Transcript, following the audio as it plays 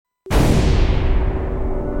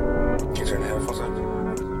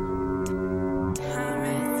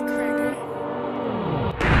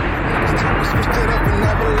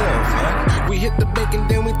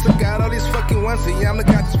got all these fucking ones, see I'm the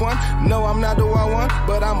got this one. No, I'm not the wild one,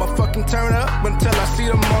 but I'ma fucking turn up until I see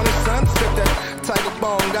the morning sun. Sip that Tiger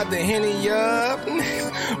Bone, got the Henny up.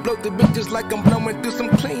 Blow the bitches like I'm blowing through some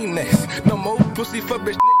Kleenex. No more pussy for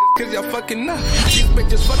bitch niggas, cause y'all fucking up. These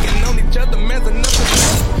bitches fucking on each other, man's enough to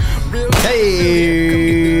real. Hey,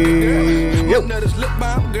 yo.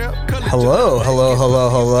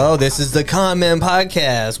 Hello. This is the Con Man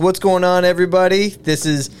Podcast. What's going on, everybody? This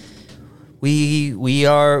is we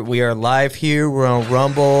are live here. We're on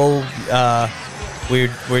Rumble. We're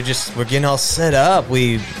getting all set up.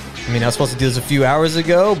 I was supposed to do this a few hours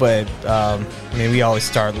ago, but we always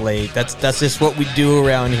start late. That's just what we do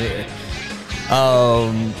around here.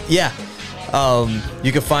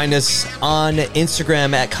 You can find us on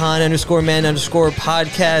Instagram at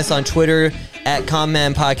con_man_podcast, on Twitter at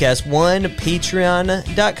conmanpodcast1,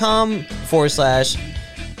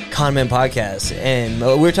 patreon.com/conmanpodcast. And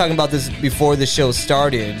we were talking about this before the show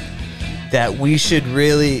started, that we should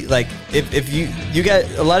really, like, if you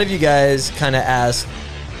guys, a lot of you guys kind of ask,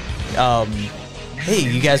 hey,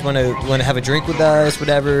 you guys want to have a drink with us,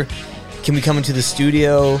 whatever, can we come into the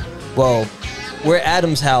studio? Well, we're at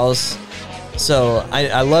Adam's house. So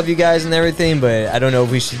I love you guys and everything, but I don't know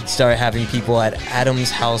if we should start having people at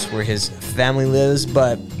Adam's house where his family lives,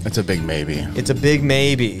 but it's a big maybe. It's a big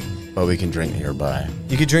maybe. But we can drink nearby.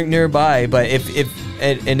 You could drink nearby, but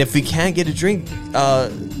if we can't get a drink,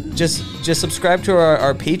 just subscribe to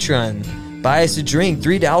our Patreon. Buy us a drink,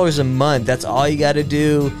 $3 a month. That's all you got to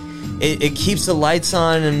do. It keeps the lights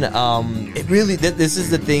on, and it really this is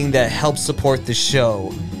the thing that helps support the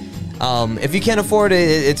show. If you can't afford it,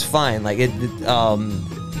 it's fine.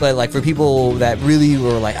 But like for people that really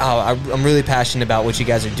were like, oh, I'm really passionate about what you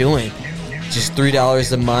guys are doing, just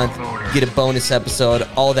 $3 a month, get a bonus episode,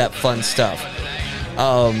 all that fun stuff.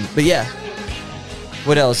 But yeah,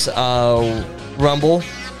 what else? Rumble,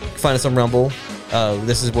 find us on Rumble.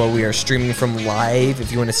 This is where we are streaming from live.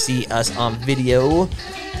 If you want to see us on video,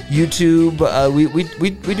 YouTube,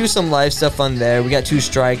 we do some live stuff on there. We got 2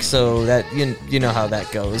 strikes, so that you know how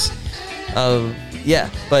that goes.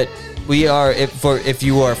 But we are, if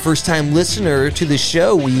you are a first time listener to the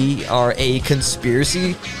show, we are a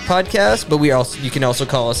conspiracy podcast, but you can also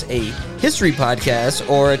call us a history podcast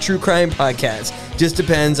or a true crime podcast. Just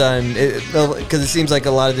depends on because it seems like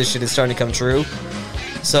a lot of this shit is starting to come true.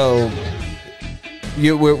 So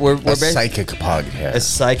we're a psychic podcast. A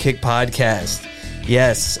psychic podcast.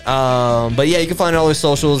 Yes. But yeah, you can find all our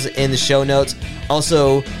socials in the show notes.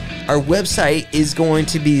 Also, our website is going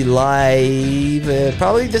to be live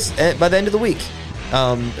probably by the end of the week.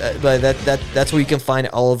 But that's where you can find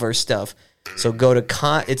all of our stuff. So go to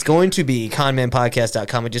it's going to be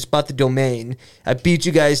conmanpodcast.com. I just bought the domain. I beat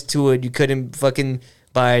you guys to it. You couldn't fucking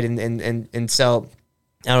buy it and sell,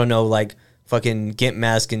 I don't know, like fucking Gimp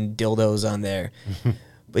mask and dildos on there.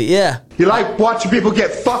 But yeah. You like watching people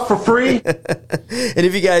get fucked for free? And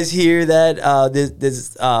if you guys hear that,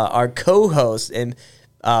 this our co-host, and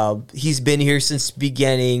he's been here since the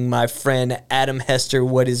beginning, my friend Adam Hester.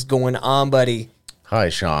 What is going on, buddy? Hi,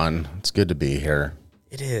 Sean. It's good to be here.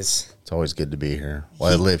 It is. It's always good to be here.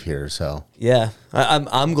 Well, I live here, so. Yeah,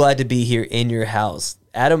 I'm glad to be here in your house.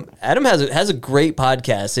 Adam has a great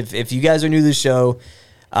podcast. If you guys are new to the show,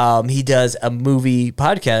 he does a movie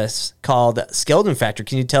podcast called Skeleton Factory.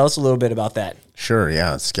 Can you tell us a little bit about that? Sure,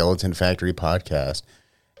 yeah. Skeleton Factory podcast.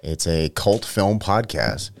 It's a cult film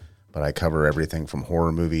podcast, but I cover everything from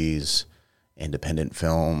horror movies, independent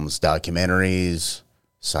films, documentaries,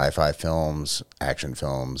 sci-fi films, action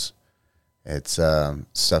films. It's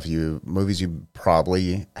movies you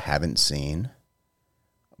probably haven't seen,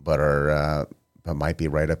 but might be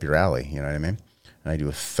right up your alley. You know what I mean? And I do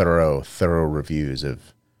thorough reviews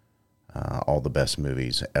of all the best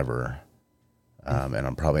movies ever. And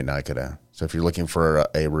I'm probably not going to. So if you're looking for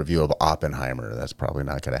a review of Oppenheimer, that's probably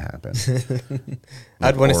not going to happen.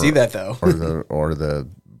 I'd want to see that, though. or the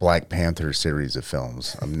Black Panther series of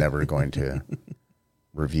films. I'm never going to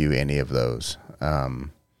review any of those.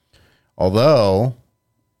 Although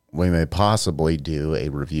we may possibly do a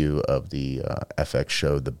review of the FX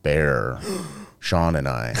show The Bear, Sean and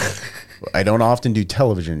I. I don't often do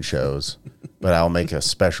television shows, but I'll make a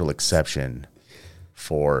special exception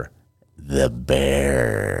for The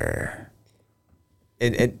Bear.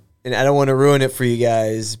 And I don't want to ruin it for you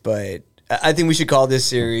guys, but I think we should call this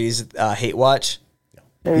series Hate Watch.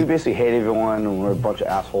 Yeah, we basically hate everyone, and we're a bunch of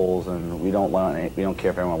assholes, and we don't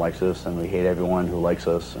care if everyone likes us, and we hate everyone who likes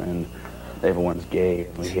us, and everyone's gay,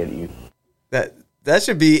 and we hate you. That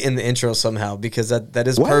should be in the intro somehow, because that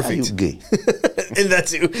is perfect. Why are you gay? And that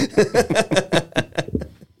too.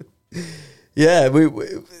 Yeah,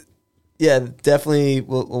 Yeah, definitely.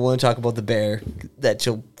 We'll want to talk about the bear. That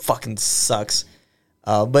show fucking sucks.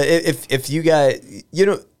 But if you got,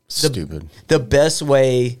 Stupid. The best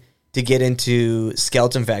way to get into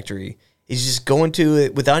Skeleton Factory is just go into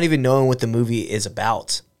it without even knowing what the movie is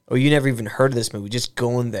about, or you never even heard of this movie. Just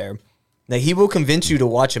go in there. Now he will convince you to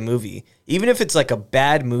watch a movie, even if it's like a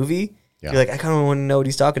bad movie. Yeah. You're like, I kind of want to know what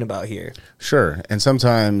he's talking about here. Sure. And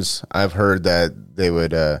sometimes I've heard that they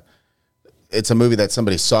would, it's a movie that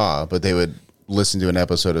somebody saw, but they would listen to an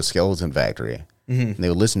episode of Skeleton Factory. Mm-hmm. And they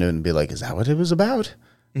would listen to it and be like, is that what it was about?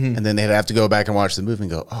 Mm-hmm. And then they'd have to go back and watch the movie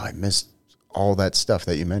and go, oh, I missed all that stuff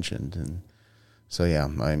that you mentioned. And so, yeah,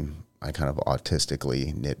 I kind of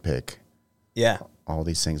autistically nitpick. Yeah. All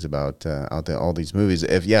these things about all these movies.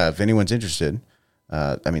 If anyone's interested,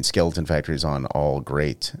 Skeleton Factory is on all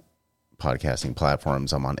great podcasting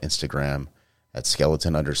platforms. I'm on Instagram at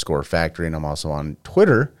skeleton_factory, and I'm also on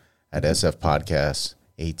Twitter at SF Podcasts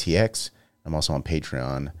ATX. I'm also on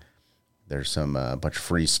Patreon. There's some bunch of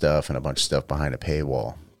free stuff and a bunch of stuff behind a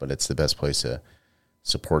paywall, but it's the best place to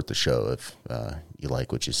support the show if you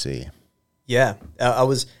like what you see. Yeah, I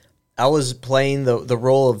was playing the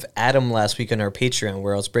role of Adam last week on our Patreon,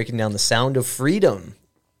 where I was breaking down the Sound of Freedom.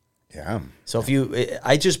 Yeah. So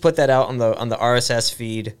I just put that out on the RSS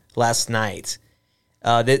feed last night.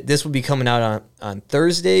 This will be coming out on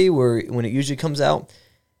Thursday, when it usually comes out.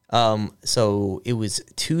 So it was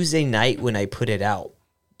Tuesday night when I put it out,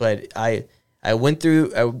 but I went through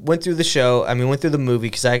the show. Went through the movie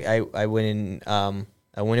because I went in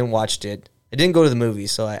I went and watched it. I didn't go to the movie,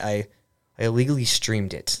 so I illegally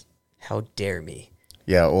streamed it. How dare me?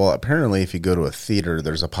 Yeah, well, apparently if you go to a theater,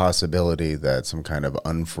 there's a possibility that some kind of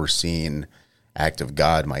unforeseen act of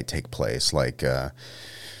God might take place. Like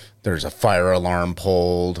there's a fire alarm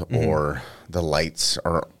pulled, or the lights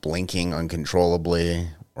are blinking uncontrollably,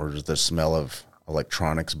 or there's the smell of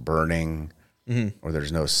electronics burning, or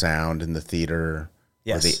there's no sound in the theater,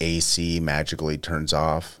 or the AC magically turns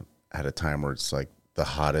off at a time where it's like the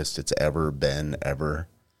hottest it's ever been ever.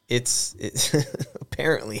 It's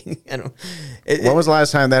apparently. When was the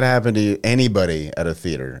last time that happened to anybody at a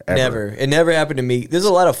theater? Ever? Never. It never happened to me. There's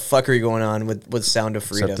a lot of fuckery going on with Sound of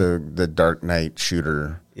Freedom. Except the Dark Knight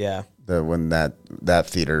shooter. Yeah. When that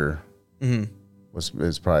theater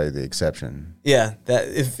was probably the exception. Yeah. That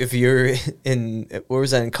if you're in, where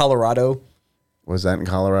was that, in Colorado? Was that in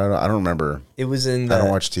Colorado? I don't remember. It was in. I don't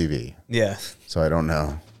watch TV. Yeah. So I don't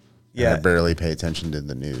know. Yeah. I barely pay attention to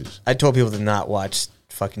the news. I told people to not watch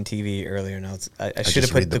fucking TV earlier. Now I should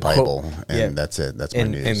have put the Bible, and that's it. That's my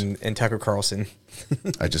news. And Tucker Carlson.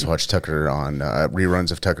 I just watched Tucker on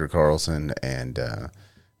reruns of Tucker Carlson and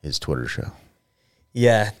his Twitter show.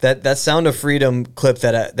 Yeah, that Sound of Freedom clip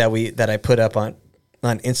that I put up on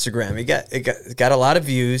Instagram. It got a lot of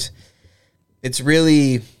views. It's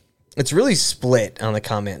really split on the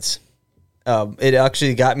comments. It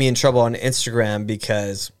actually got me in trouble on Instagram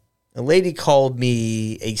because a lady called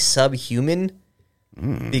me a subhuman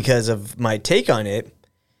because of my take on it,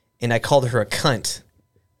 and I called her a cunt.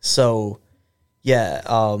 So, yeah,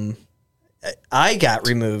 I got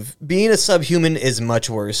removed. Being a subhuman is much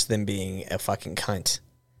worse than being a fucking cunt.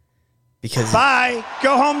 Because bye,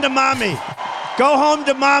 go home to mommy. Go home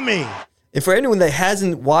to mommy. And for anyone that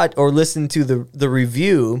hasn't watched or listened to the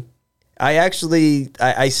review, I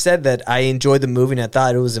said that I enjoyed the movie and I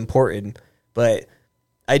thought it was important, but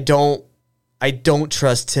I don't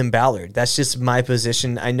trust Tim Ballard. That's just my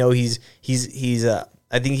position. I know he's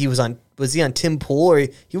I think he was he on Tim Pool, or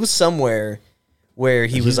he was somewhere where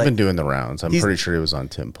he's been doing the rounds. I'm pretty sure he was on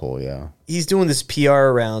Tim Pool, yeah. He's doing this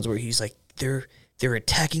PR rounds where he's like, they're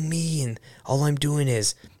attacking me and all I'm doing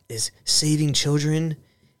is saving children.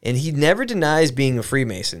 And he never denies being a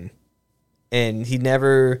Freemason. And he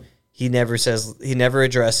never addresses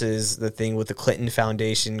the thing with the Clinton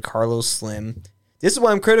Foundation, Carlos Slim. This is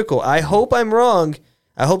why I'm critical. I hope I'm wrong.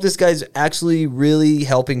 I hope this guy's actually really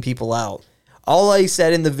helping people out. All I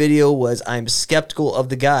said in the video was I'm skeptical of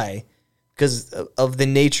the guy because of the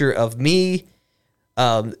nature of me,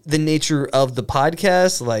 the nature of the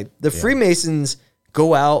podcast. Like the Freemasons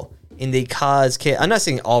go out and they cause chaos. I'm not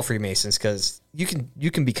saying all Freemasons because you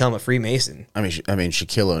can become a Freemason. I mean,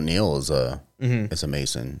 Shaquille O'Neal is a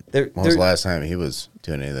Mason. When was the last time he was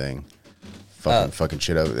doing anything? Fucking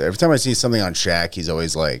shit up. Every time I see something on Shaq, he's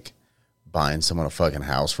always like buying someone a fucking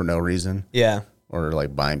house for no reason. Yeah. Or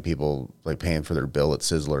like buying people, like paying for their bill at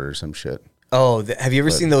Sizzler or some shit. Oh, have you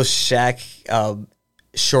ever seen those Shaq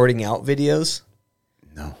shorting out videos?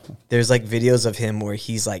 No. There's like videos of him where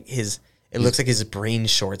he's like it looks like his brain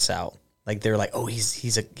shorts out. Like they're like, oh,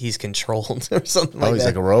 he's controlled or something like that. Oh, he's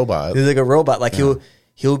like a robot. He's like a robot. Like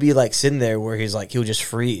he'll be like sitting there where he'll just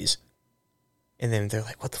freeze. And then they're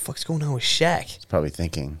like, "What the fuck's going on with Shaq?" He's probably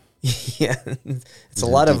thinking. Yeah, it's He's a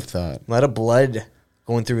in lot deep of thought. blood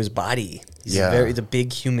going through his body. He's he's a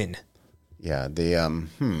big human. Yeah,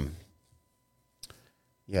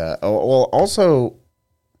 Yeah. Oh, well, also,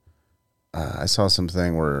 I saw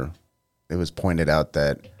something where it was pointed out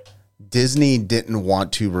that Disney didn't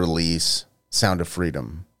want to release Sound of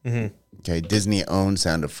Freedom. Mm-hmm. Okay, Disney owned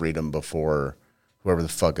Sound of Freedom before whoever the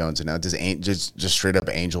fuck owns it now. Does just straight up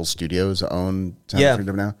Angel Studios own Sound of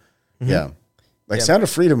Freedom now? Mm-hmm. Yeah. Like Sound of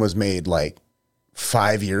Freedom was made like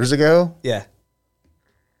 5 years ago. Yeah.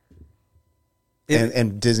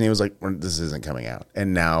 And Disney was like, "This isn't coming out."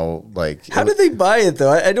 And now, like, how did they buy it though?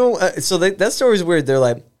 I don't. So that story's weird. They're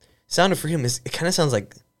like, "Sound of Freedom is." It kind of sounds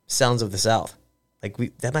like Sounds of the South. Like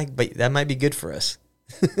that might be good for us.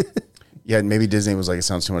 Yeah, maybe Disney was like, "It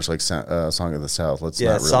sounds too much like Song of the South." Let's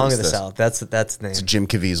not release Song of the this. South. That's the name. It's Jim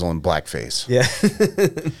Caviezel in blackface. Yeah.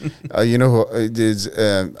 You know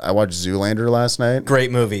who I watched Zoolander last night.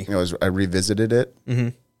 Great movie. I revisited it.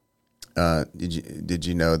 Mm-hmm. Did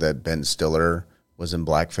you know that Ben Stiller was in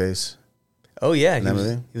blackface? Oh yeah, he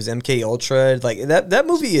was MK Ultra. Like that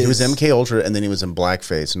movie is. He was MK Ultra, and then he was in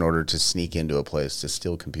blackface in order to sneak into a place to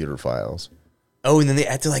steal computer files. Oh, and then they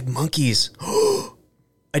acted like monkeys.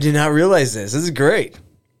 I did not realize this. This is great.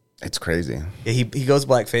 It's crazy. Yeah, he goes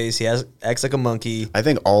blackface. He acts like a monkey. I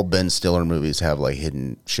think all Ben Stiller movies have like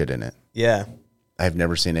hidden shit in it. Yeah. I've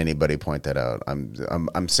never seen anybody point that out.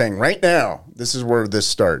 I'm saying right now, this is where this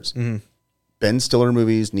starts. Mm-hmm. Ben Stiller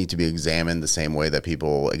movies need to be examined the same way that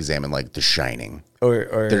people examine like The Shining.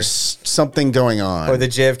 Or there's something going on. Or the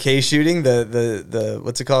JFK shooting, the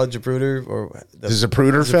what's it called, Zapruder or the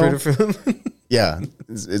Zapruder film? Yeah,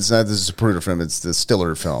 it's not the Zapruder film; it's the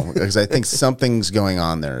Stiller film because I think something's going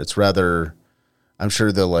on there. It's rather, I'm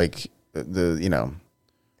sure the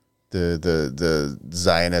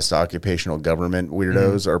Zionist occupational government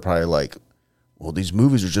weirdos are probably like, well, these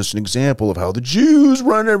movies are just an example of how the Jews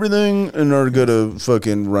run everything and are gonna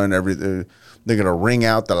fucking run everything. They're gonna wring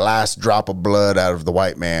out the last drop of blood out of the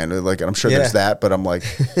white man. Like, I'm sure there's that, but I'm like,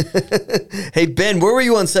 hey Ben, where were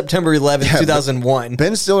you on September 11th, 2001?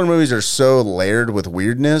 Ben Stiller movies are so layered with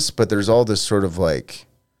weirdness, but there's all this sort of like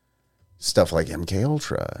stuff like MK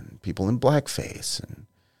Ultra and people in blackface and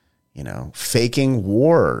faking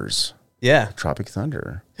wars. Yeah, Tropic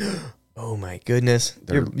Thunder. Oh my goodness,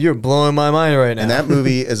 you're blowing my mind right now. And that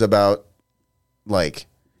movie is about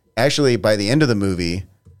actually by the end of the movie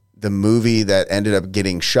that ended up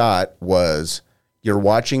getting shot was you're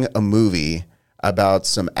watching a movie about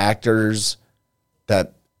some actors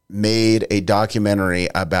that made a documentary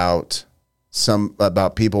about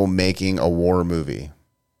people making a war movie.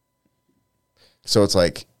 So it's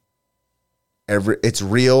like it's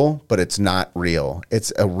real, but it's not real.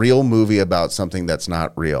 It's a real movie about something that's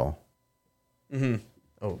not real. Mm-hmm.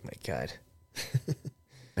 Oh my God.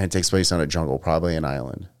 And it takes place on a jungle, probably an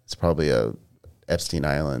island. It's probably a Epstein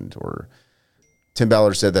Island, or Tim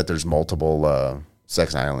Ballard said that there's multiple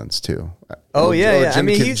sex islands too. Oh yeah. Jim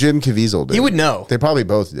Caviezel did. He would know. They probably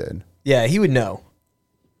both did. Yeah, he would know.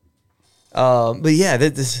 But yeah,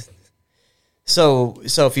 So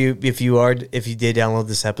if you did download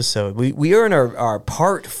this episode, we are in our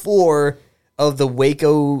part 4 of the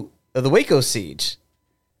Waco siege.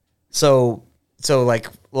 So like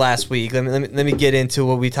last week, let me get into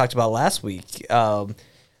what we talked about last week.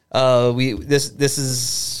 This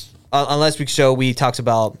is on last week's show. We talked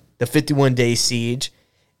about the 51-day siege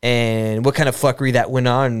and what kind of fuckery that went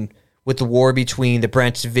on with the war between the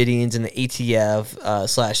Branch Davidians and the ATF /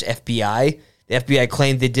 FBI. The FBI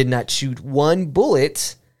claimed they did not shoot one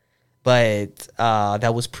bullet, but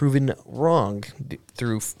that was proven wrong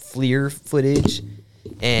through FLIR footage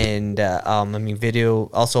and video.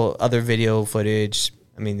 Also, other video footage.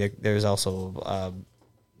 I mean, there's also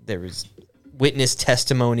there was witness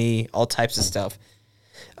testimony, all types of stuff.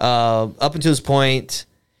 Up until this point,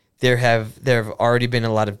 there have already been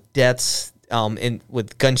a lot of deaths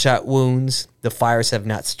with gunshot wounds. The fires have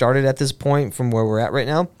not started at this point from where we're at right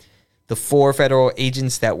now. The 4 federal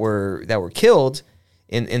agents that were killed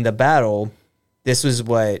in the battle, this was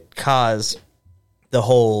what caused the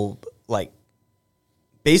whole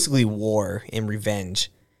basically war and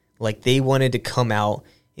revenge. Like, they wanted to come out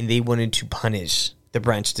and they wanted to punish the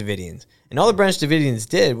Branch Davidians. And all the Branch Davidians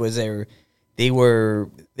did was they were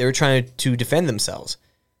trying to defend themselves.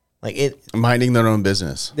 Minding their own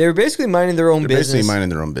business. They were basically minding their own business. Basically minding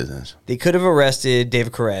their own business. They could have arrested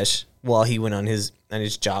David Koresh while he went on his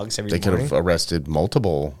jogs every morning. They could have arrested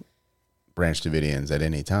multiple Branch Davidians at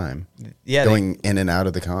any time. Yeah, going in and out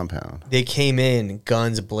of the compound. They came in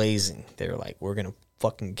guns blazing. They were like, "We're gonna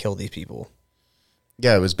fucking kill these people."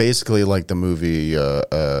 Yeah, it was basically like the movie.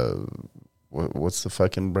 What's the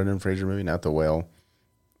fucking Brendan Fraser movie? Not The Whale.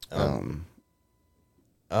 The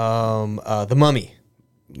Mummy.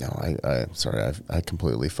 No, I'm sorry. I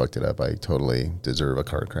completely fucked it up. I totally deserve a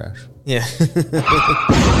car crash. Yeah.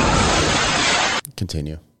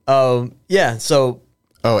 Continue. Yeah. So.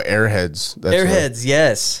 Oh, Airheads. That's Airheads. right.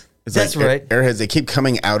 Yes. It's That's like right. Airheads. They keep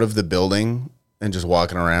coming out of the building and just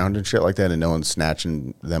walking around and shit like that, and no one's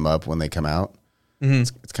snatching them up when they come out.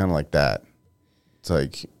 It's kind of like that. It's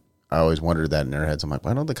like I always wondered that in Airheads. I'm like,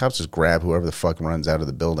 why don't the cops just grab whoever the fuck runs out of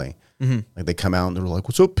the building? Like they come out and they're like,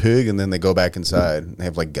 "What's up, pig?" And then they go back inside. And they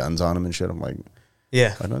have like guns on them and shit. I'm like,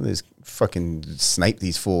 Yeah. why don't they just fucking snipe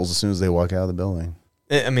these fools as soon as they walk out of the building?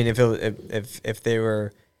 I mean, if they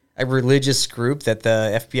were a religious group that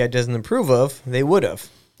the FBI doesn't approve of, they would have.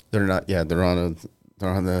 They're not. Yeah, they're on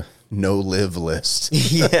the no live list.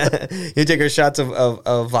 Yeah. You take our shots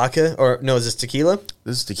of vodka, or no, is this tequila?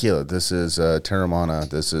 This is tequila. This is Terramana.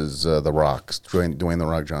 This is The Rock. Dwayne The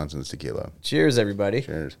Rock Johnson's tequila. Cheers, everybody.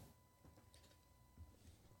 Cheers.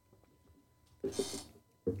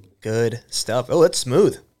 Good stuff. Oh, it's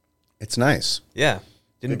smooth. It's nice. Yeah.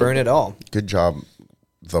 Didn't burn at all. Good job,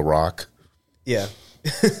 The Rock. Yeah.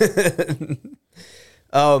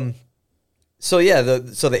 So yeah, the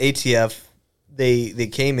ATF they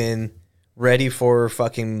came in ready for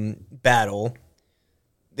fucking battle.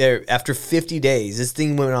 There after 50 days. This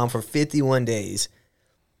thing went on for 51 days.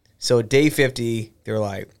 So day 50, they were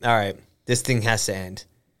like, "All right, this thing has to end.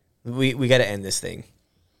 We got to end this thing."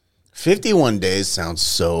 51 days sounds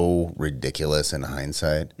so ridiculous in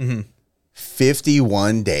hindsight.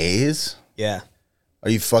 51 days? Yeah. Are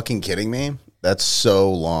you fucking kidding me? That's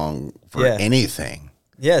so long for Yeah. anything.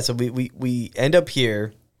 Yeah, so we end up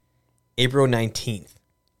here April 19th.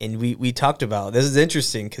 And we talked about this is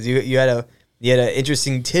interesting because you had an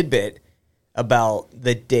interesting tidbit about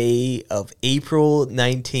the day of April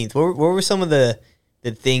 19th. What were some of the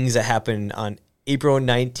things that happened on April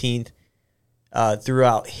 19th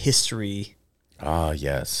throughout history? Ah,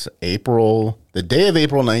 yes. The day of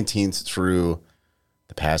April 19th through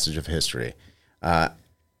the passage of history.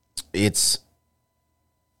 It's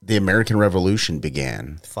the American Revolution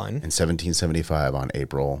began Fun. in 1775 on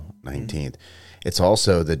April 19th. It's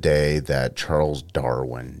also the day that Charles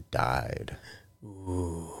Darwin died.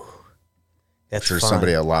 That's I'm sure fun.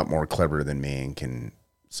 somebody a lot more clever than me and can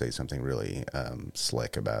say something really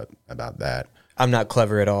slick about that. I'm not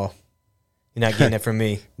clever at all. You're not getting it from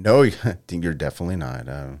me. No, you're definitely not.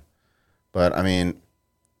 But I mean,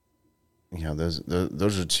 you know,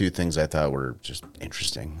 those are two things I thought were just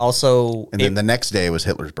interesting. Also, And then the next day was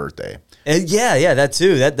Hitler's birthday. yeah, that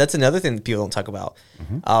too. That's another thing that people don't talk about.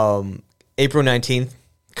 April 19th,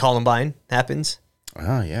 Columbine happens.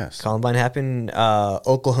 Ah, yes. Columbine happened.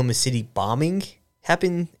 Oklahoma City bombing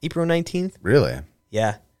happened April 19th. Really?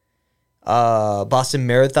 Yeah. Boston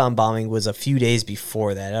Marathon bombing was a few days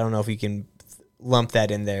before that. I don't know if you can lump that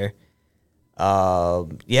in there.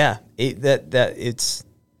 Yeah,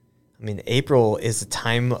 April is a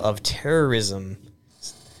time of terrorism.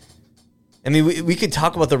 I mean, we could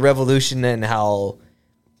talk about the revolution and how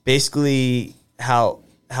basically how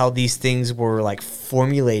these things were like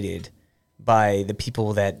formulated by the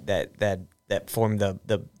people that formed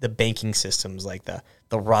the banking systems, like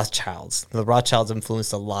the Rothschilds. The Rothschilds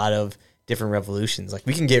influenced a lot of different revolutions. Like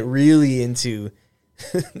we can get really into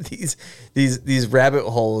these rabbit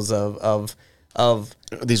holes of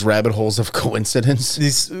These rabbit holes of coincidence.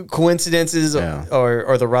 these coincidences Yeah.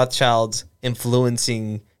 or the Rothschilds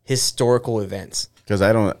influencing historical events. Because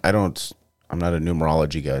I'm not a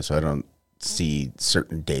numerology guy, so I don't see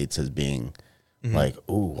certain dates as being like,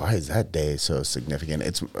 ooh, why is that day so significant?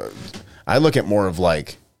 It's I look at more of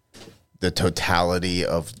like the totality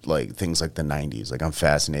of like things like the 90s. Like I'm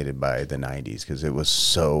fascinated by the 90s because it was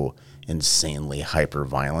so insanely hyper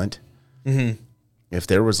violent. If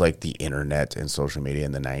there was like the internet and social media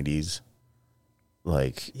in the 90s,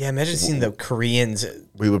 like Yeah, imagine seeing the Koreans.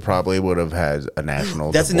 we would have had a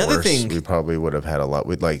national That's divorce. another thing. We probably would have had a lot.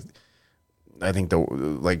 We'd like, I think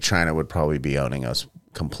China would probably be owning us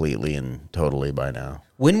completely and totally by now.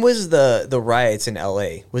 When was the riots in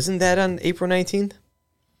LA? Wasn't that on April 19th?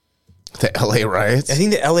 The LA riots? I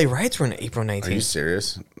think the LA riots were on April 19th. Are you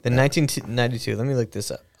serious? The 1992. Let me look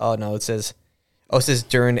this up. Oh no, it says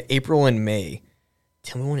during April and May.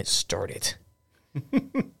 Tell me when it started. Let's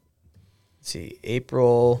see,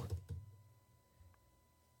 April.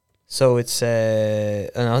 So it's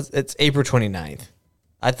no, it's April 29th.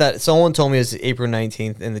 I thought someone told me it was April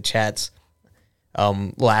 19th in the chats. I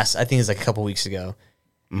think it's like a couple weeks ago.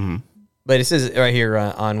 But it says right here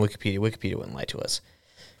on Wikipedia. Wikipedia wouldn't lie to us.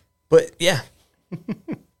 But yeah,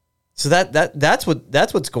 So that's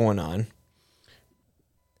what's going on.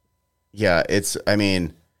 Yeah,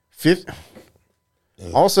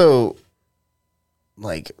 also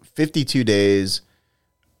like 52 days.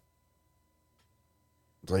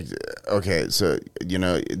 Like, okay, so,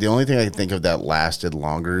 the only thing I can think of that lasted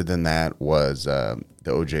longer than that was the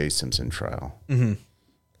O.J. Simpson trial. Mm-hmm.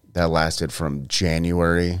 That lasted from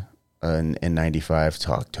January in 95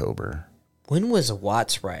 to October. When was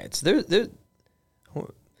Watts riots? We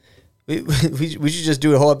should just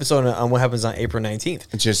do a whole episode on what happens on April 19th.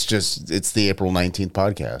 It's the April 19th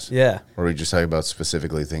podcast. Yeah. Where we just talk about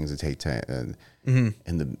specifically things that take time in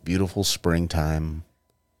the beautiful springtime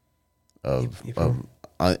of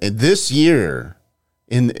this year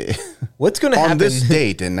what's going to happen on this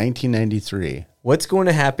date in 1993. What's going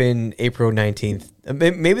to happen April 19th?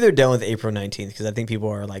 Maybe they're done with April 19th because I think people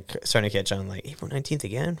are like starting to catch on. Like April 19th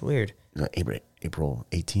again, weird. April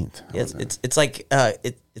 18th. Yes, it's like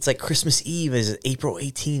it's like Christmas Eve is April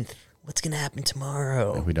 18th. What's going to happen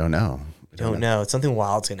tomorrow? We don't know. We don't know. It's something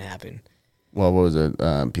wild's going to happen. Well, what was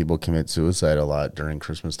it? People commit suicide a lot during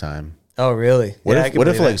Christmas time. Oh, really? What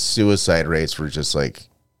if like suicide rates were just like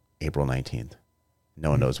April 19th?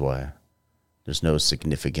 No one knows why. There's no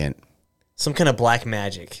significant. Some kind of black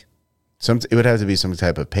magic. It would have to be some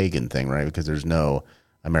type of pagan thing, right? Because there's no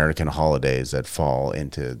American holidays that fall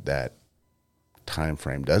into that time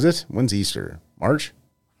frame. Does it? When's Easter? March?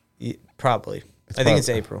 Yeah, probably. I think it's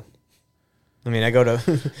April. I mean, I go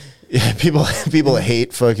to. Yeah, people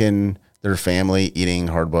hate fucking their family eating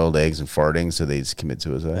hard-boiled eggs and farting, so they just commit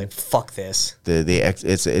suicide. Like, fuck this.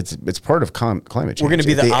 It's part of climate change. We're going to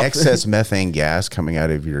be the excess methane gas coming out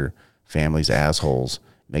of your family's assholes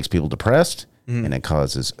makes people depressed, and it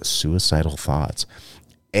causes suicidal thoughts.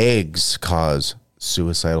 Eggs cause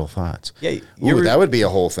suicidal thoughts. Yeah, that would be a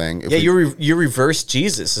whole thing. You reverse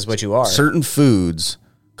Jesus is what you are. Certain foods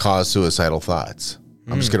cause suicidal thoughts.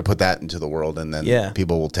 I'm just going to put that into the world, and then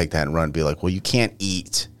people will take that and run and be like, well, you can't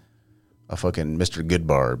eat a fucking Mr. Good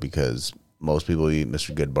bar because most people eat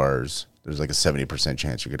Mr. Good bars. There's like a 70%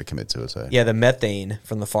 chance you're going to commit suicide. Yeah, the methane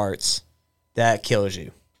from the farts, that kills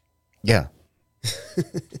you. Yeah.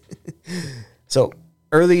 So,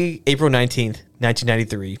 early April 19th,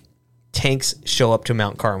 1993, tanks show up to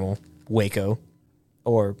Mount Carmel, Waco,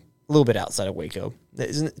 or a little bit outside of Waco.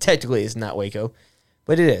 Technically, it's not Waco,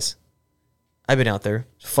 but it is. I've been out there.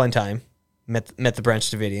 Fun time. Met the Branch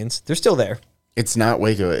Davidians. They're still there. It's not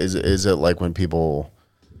Waco. Is it like when people,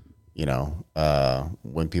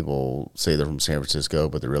 when people say they're from San Francisco,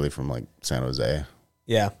 but they're really from like San Jose?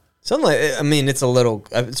 Yeah. Something like, I mean, it's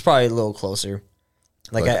probably a little closer.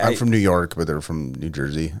 Like I'm from New York, but they're from New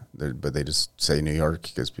Jersey. But they just say New York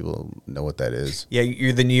because people know what that is. Yeah,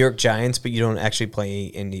 you're the New York Giants, but you don't actually play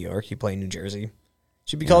in New York. You play in New Jersey.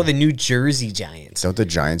 Should be called the New Jersey Giants. Don't the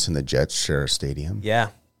Giants and the Jets share a stadium? Yeah.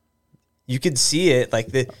 You could see it.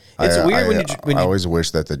 Like it's weird when you always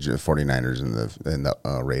wish that the 49ers and the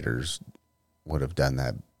Raiders would have done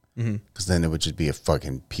that. Because then it would just be a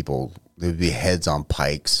fucking people. There would be heads on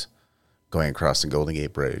pikes going across the Golden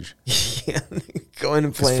Gate Bridge. Yeah, going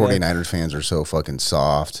and playing. 49ers fans are so fucking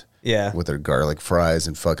soft. Yeah. With their garlic fries,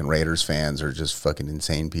 and fucking Raiders fans are just fucking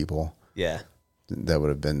insane people. Yeah. That would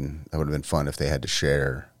have been fun if they had to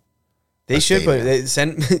share. They should, but they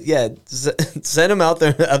send them out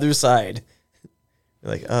there on the other side.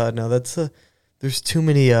 They're like, no, that's there's too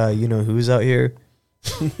many who's out here.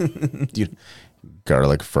 Dude,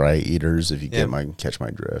 garlic fry eaters, if you catch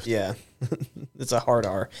my drift. Yeah. It's a hard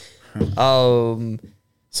R.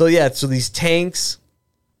 So these tanks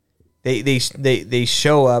they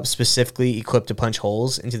show up specifically equipped to punch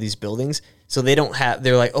holes into these buildings. So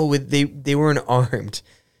they're like, oh, they weren't armed.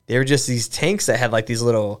 They were just these tanks that had like these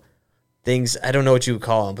little things. I don't know what you would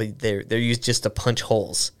call them, but they're used just to punch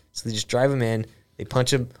holes. So they just drive them in, they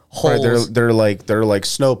punch them holes. Right, they're like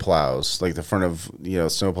snow plows. Like the front of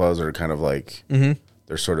snow plows are kind of like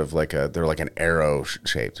they're sort of like they're like an arrow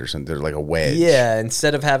shaped or something. They're like a wedge. Yeah,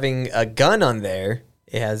 instead of having a gun on there,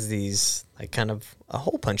 it has these like kind of a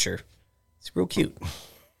hole puncher. It's real cute.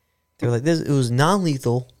 They're like this. It was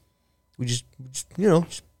non-lethal. We just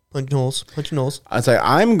punching holes. I'd say,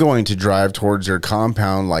 I'm going to drive towards your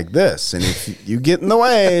compound like this, and if you get in the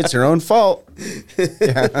way, it's your own fault.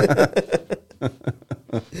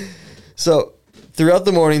 So throughout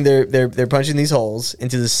the morning, they're punching these holes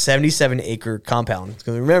into the 77-acre compound.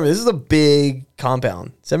 Because remember, this is a big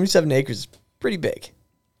compound. 77 acres is pretty big.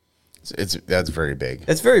 That's very big.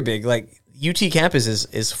 That's very big. Like UT campus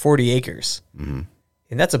is 40 acres, and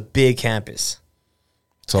that's a big campus.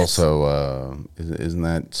 It's also isn't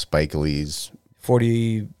that Spike Lee's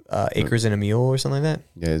 40 Acres and a Mule or something like that.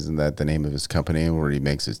 Yeah, isn't that the name of his company where he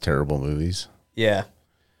makes his terrible movies? Yeah.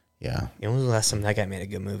 Yeah. When was the last time that guy made a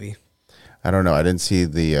good movie? I don't know. I didn't see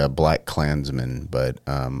the Black Klansman, but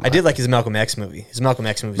I did like his Malcolm X movie. His Malcolm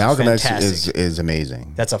X movie Malcolm is X fantastic. is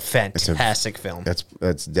amazing. That's a fantastic film.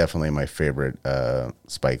 That's definitely my favorite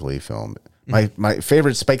Spike Lee film. My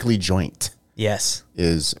favorite Spike Lee joint Yes.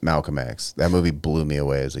 is Malcolm X. That movie blew me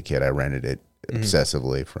away as a kid. I rented it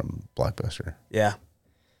obsessively from Blockbuster. Yeah.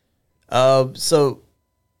 So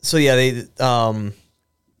yeah, they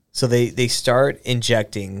start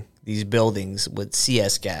injecting these buildings with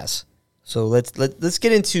CS gas. So let's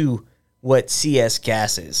get into what CS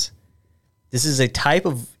gas is. This is a type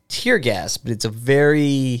of tear gas, but it's a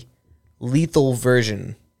very lethal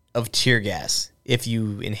version of tear gas if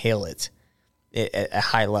you inhale it at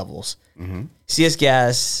high levels. CS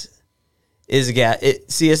gas is a gas.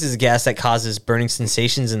 CS is a gas that causes burning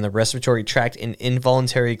sensations in the respiratory tract and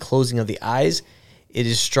involuntary closing of the eyes. It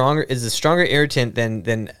is stronger. Is a stronger irritant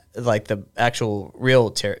than like the actual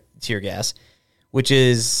real tear gas, which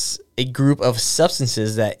is a group of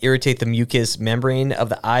substances that irritate the mucous membrane of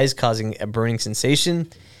the eyes, causing a burning sensation.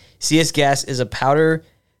 CS gas is a powder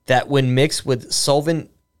that, when mixed with solvent,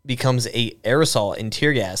 becomes a aerosol in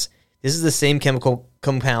tear gas. This is the same chemical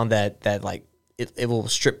compound that like it will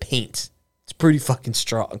strip paint. It's pretty fucking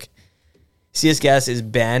strong. CS gas is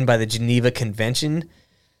banned by the Geneva Convention.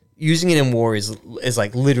 Using it in war is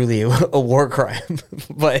like literally a war crime,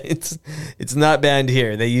 but it's not banned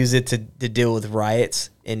here. They use it to deal with riots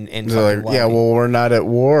and They're like, yeah, well, we're not at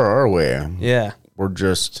war, are we? Yeah, We're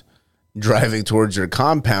just driving towards your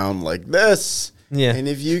compound like this. Yeah. And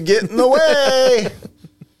if you get in the way,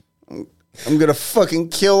 I'm going to fucking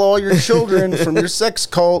kill all your children from your sex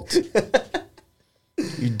cult.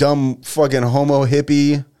 You dumb fucking homo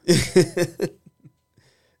hippie. It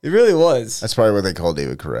really was. That's probably what they call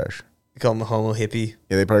David Koresh. They call him a homo hippie.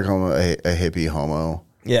 Yeah, they probably call him a hippie homo.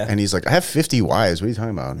 Yeah. And he's like, I have 50 wives. What are you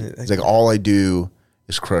talking about? He's like, all I do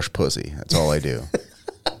is crush pussy. That's all I do.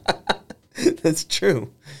 That's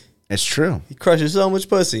true. It's true. He crushes so much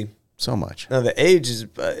pussy. So much. No, the age is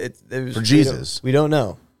For Jesus. We don't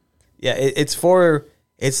know. Yeah, it's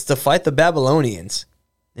to fight the Babylonians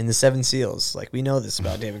in the Seven Seals. Like, we know this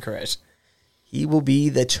about David Koresh. He will be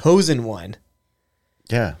the chosen one.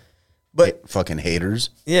 Yeah. But fucking haters.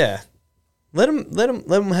 Yeah. Let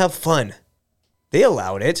them have fun. They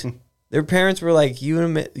allowed it. Their parents were like, you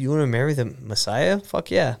want to marry the Messiah?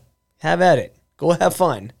 Fuck yeah. Have at it. Go have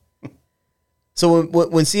fun. So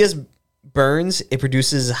when CS burns, it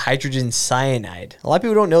produces hydrogen cyanide. A lot of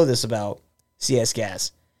people don't know this about CS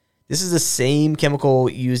gas. This is the same chemical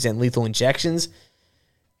used in lethal injections.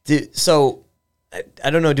 So I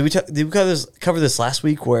don't know. Did we cover this last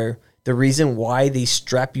week, where the reason why they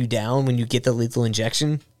strap you down when you get the lethal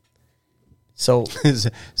injection? So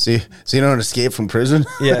you don't escape from prison?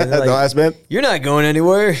 Yeah, the like, last bit? You're not going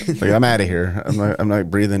anywhere. Like, I'm out of here. I'm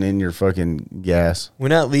not breathing in your fucking gas. We're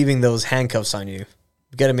not leaving those handcuffs on you.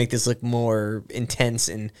 We got to make this look more intense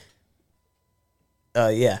and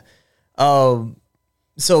yeah.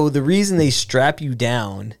 So the reason they strap you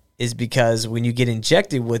down is because when you get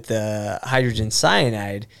injected with the hydrogen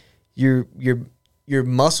cyanide, your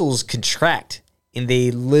muscles contract and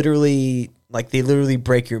they literally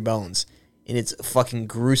break your bones. And it's fucking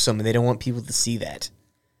gruesome, and they don't want people to see that.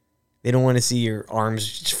 They don't want to see your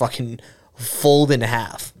arms just fucking fold in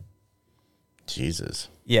half. Jesus.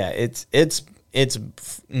 Yeah, it's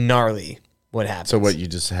gnarly what happens. So what, you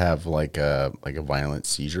just have like a violent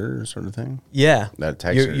seizure sort of thing? Yeah. That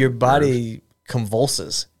attacks your body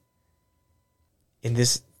convulses. And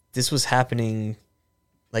this was happening,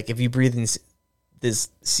 like, if you breathe in this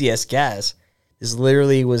CS gas, this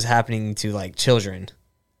literally was happening to like children.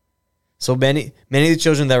 So many of the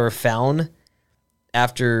children that were found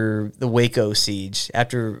after the Waco siege,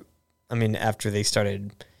 after they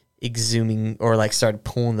started exhuming or like started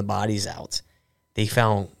pulling the bodies out, they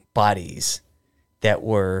found bodies that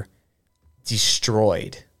were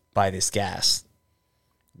destroyed by this gas.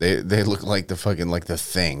 They look like the fucking, like the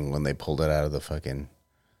Thing when they pulled it out of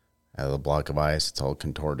the block of ice. It's all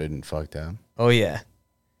contorted and fucked up. Oh yeah.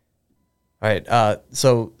 All right.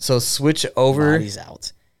 So switch over. Bodies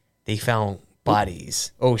out. They found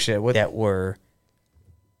bodies. Oh shit! That were.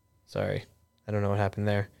 Sorry, I don't know what happened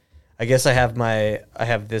there. I guess I have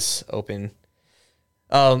this open.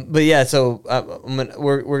 But yeah, so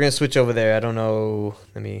we're gonna switch over there. I don't know.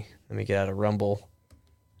 Let me get out of Rumble.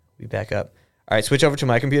 We back up. All right, switch over to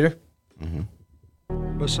my computer.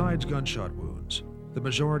 Mm-hmm. Besides gunshot wounds, the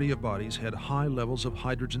majority of bodies had high levels of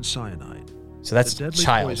hydrogen cyanide. So that's the deadly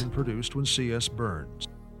child. poison produced when CS burns.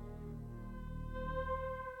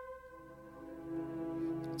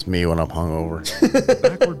 It's me when I'm hungover. The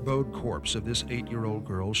backward bowed corpse of this 8-year-old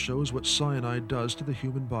girl shows what cyanide does to the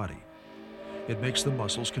human body. It makes the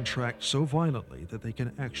muscles contract so violently that they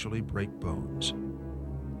can actually break bones.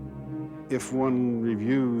 If one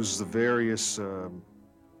reviews the various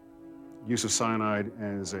use of cyanide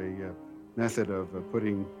as a method of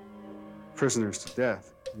putting prisoners to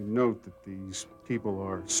death, you note that these people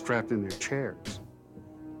are strapped in their chairs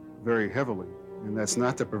very heavily, and that's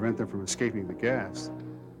not to prevent them from escaping the gas.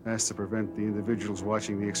 That's to prevent the individuals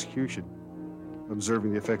watching the execution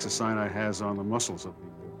observing the effects that cyanide has on the muscles of the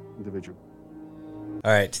individual.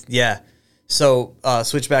 All right, yeah. So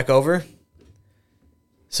switch back over.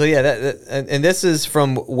 So yeah, and this is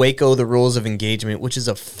from Waco: The Rules of Engagement, which is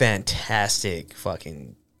a fantastic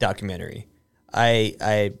fucking documentary.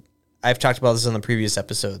 I've talked about this on the previous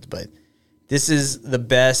episodes, but this is the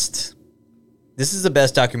best. This is the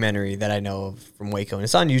best documentary that I know of from Waco, and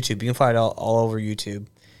it's on YouTube. You can find it all over YouTube.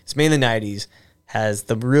 It's made in the 90s, has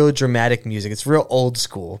the real dramatic music. It's real old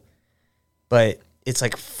school, but it's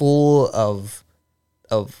like full of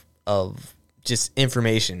just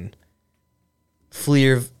information,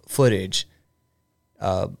 clear footage,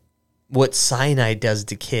 what cyanide does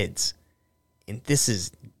to kids. And this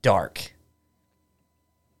is dark.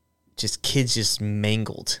 Just kids just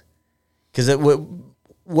mangled. Because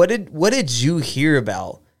what did you hear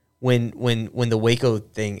about when the Waco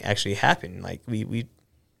thing actually happened? Like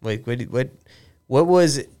what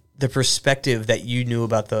was the perspective that you knew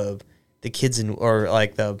about the kids or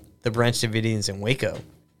like the Branch Davidians in Waco?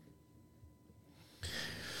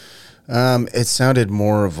 It sounded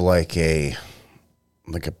more of like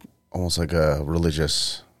almost like a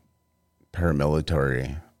religious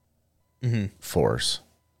paramilitary force,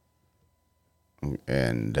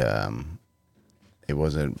 and it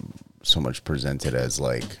wasn't so much presented as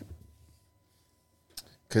like,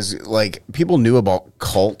 because like people knew about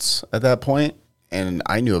cults at that point, and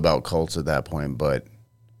I knew about cults at that point, but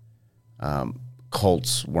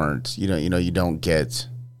cults weren't. You don't get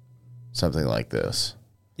something like this.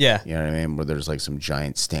 Yeah. You know what I mean? Where there's like some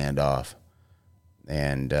giant standoff.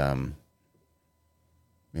 And,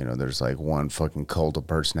 there's like one fucking cult of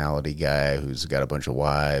personality guy who's got a bunch of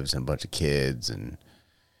wives and a bunch of kids. And,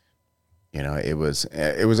 it was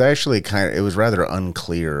actually it was rather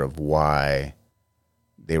unclear of why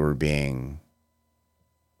they were being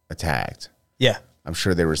attacked. Yeah. I'm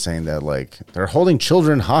sure they were saying that like they're holding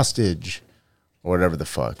children hostage or whatever the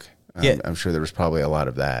fuck. Yeah. I'm sure there was probably a lot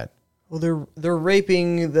of that. Well, they're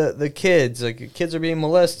raping the kids. Like kids are being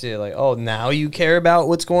molested. Like, oh, now you care about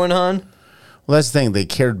what's going on? Well, that's the thing. They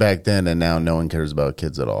cared back then, and now no one cares about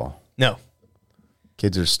kids at all. No.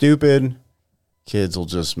 Kids are stupid. Kids will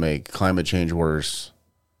just make climate change worse.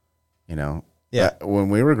 Yeah. When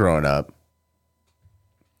we were growing up,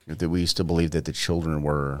 we used to believe that the children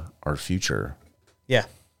were our future. Yeah.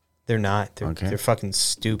 They're not. Okay. They're fucking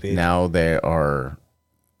stupid. Now they're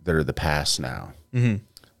the past now. Mm-hmm.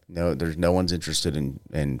 No, there's no one's interested in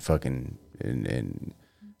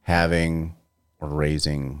having or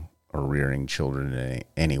raising or rearing children in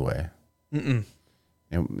any way. Mm-mm.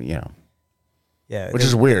 And, Yeah, which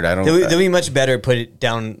is weird. I don't. They'll be much better put it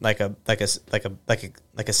down like a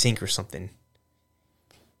sink or something.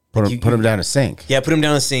 Put them down a sink. Yeah, put them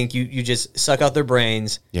down a sink. You just suck out their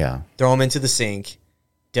brains. Yeah. Throw them into the sink.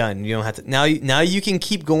 Done. You don't have to. Now you can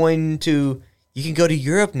keep going to. You can go to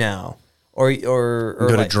Europe now, or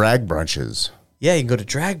go to drag brunches. Yeah, you can go to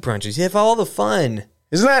drag brunches. You have all the fun.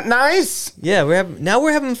 Isn't that nice? Yeah,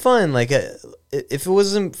 we're having fun. Like if it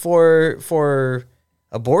wasn't for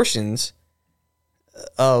abortions,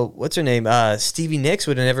 what's her name? Stevie Nicks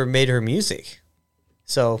would have never made her music.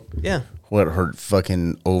 So yeah. What, her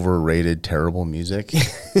fucking overrated, terrible music?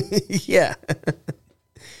 Yeah.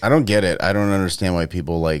 I don't get it. I don't understand why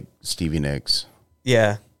people like Stevie Nicks.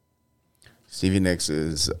 Yeah. Stevie Nicks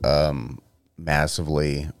is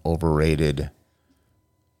massively overrated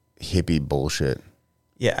hippie bullshit.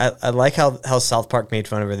 Yeah, I like how South Park made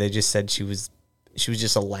fun of her. They just said she was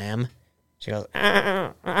just a lamb. She goes,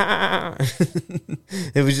 ah, ah.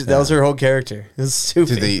 It was just, that was her whole character. It was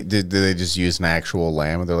stupid. Did they just use an actual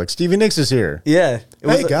lamb? They're like, Stevie Nicks is here. Yeah.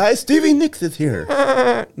 Hey guys, Stevie Nicks is here.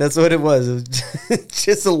 That's what it was. It was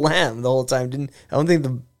just a lamb the whole time. I don't think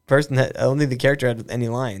the character had any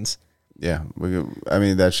lines. Yeah,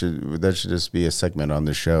 that should just be a segment on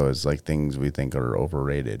the show. Is like things we think are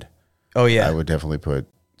overrated. Oh yeah, I would definitely put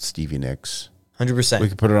Stevie Nicks. 100%. We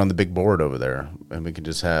could put it on the big board over there, and we could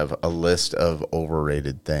just have a list of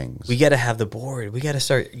overrated things. We got to have the board. We got to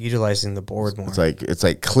start utilizing the board more. It's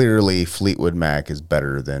like clearly Fleetwood Mac is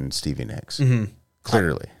better than Stevie Nicks. Mm-hmm.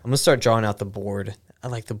 Clearly, I'm gonna start drawing out the board. I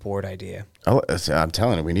like the board idea. Oh, I'm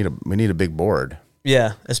telling you, we need a big board.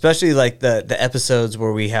 Yeah, especially like the episodes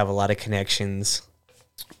where we have a lot of connections.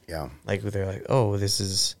 Yeah. Like they're like, oh,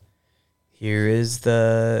 here's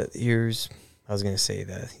I was gonna say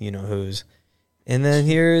the you know who's, and then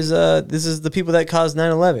this is the people that caused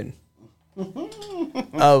 9/11.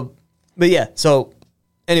 But yeah, so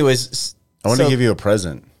anyways, I want to give you a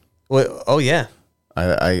present. What? Oh yeah.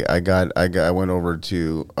 I went over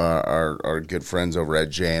to our good friends over at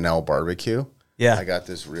J&L Barbecue. Yeah. I got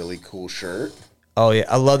this really cool shirt. Oh yeah,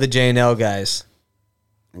 I love the J&L guys.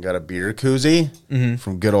 I got a beer koozie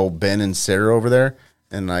from good old Ben and Sarah over there,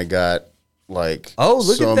 and I got like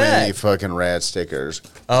look at that. Many fucking rad stickers.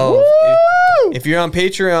 Oh, if you're on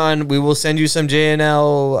Patreon, we will send you some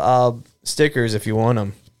J&L stickers if you want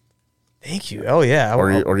them. Thank you. Oh yeah.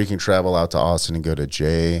 Or you can travel out to Austin and go to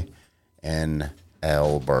J&L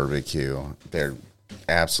Barbecue. They're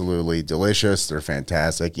absolutely delicious. They're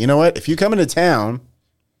fantastic. You know what? If you come into town,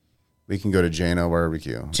 we can go to J&L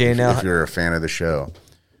Barbecue. J&L. If you're a fan of the show.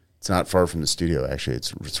 It's not far from the studio, actually.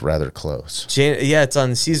 It's rather close. Yeah, it's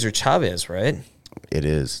on Cesar Chavez, right? It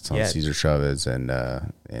is. It's on Cesar Chavez and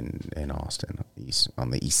in Austin,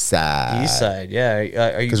 on the east side. East side,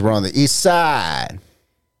 yeah. Because we're on the east side.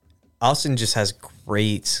 Austin just has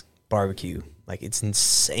great barbecue. Like, it's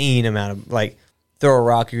insane amount of, like, throw a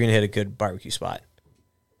rock, you're going to hit a good barbecue spot.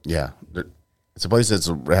 Yeah. It's a place that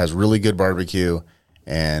has really good barbecue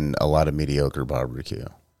and a lot of mediocre barbecue.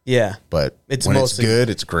 Yeah. But when it's good,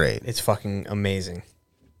 it's great. It's fucking amazing.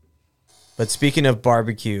 But speaking of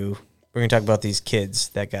barbecue, we're going to talk about these kids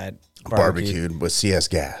that got barbecued with CS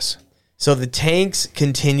gas. So the tanks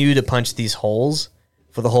continue to punch these holes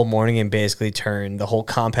for the whole morning and basically turn the whole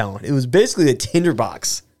compound. It was basically a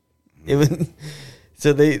tinderbox. It was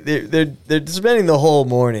so they're spending the whole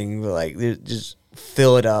morning like they just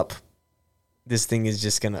fill it up. This thing is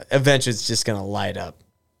just gonna eventually it's just gonna light up,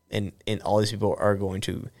 and all these people are going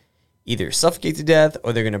to either suffocate to death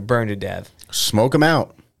or they're gonna burn to death. Smoke them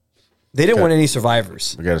out. They didn't want any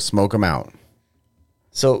survivors. We got to smoke them out.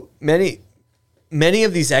 So many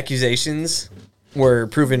of these accusations were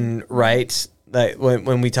proven right. Like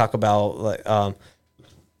when we talk about like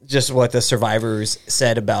just what the survivors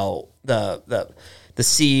said about the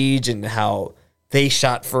siege and how they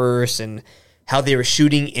shot first and how they were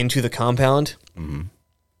shooting into the compound. Mm-hmm.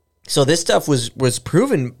 So this stuff was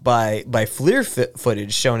proven by FLIR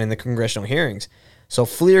footage shown in the congressional hearings. So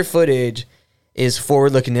FLIR footage is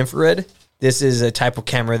forward-looking infrared. This is a type of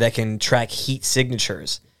camera that can track heat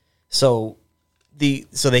signatures. So they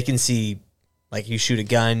can see, like, you shoot a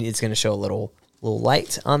gun, it's going to show a little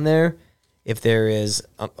light on there. If there is,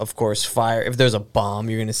 of course, fire. If there's a bomb,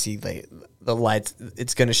 you're going to see the lights.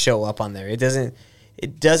 It's going to show up on there. It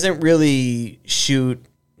doesn't really shoot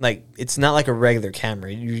like, it's not like a regular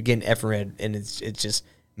camera. You're getting infrared, and it's just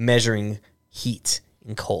measuring heat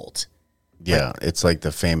and cold. Yeah, it's like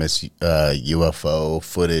the famous UFO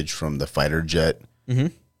footage from the fighter jet. Mm-hmm.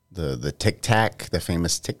 The Tic Tac, the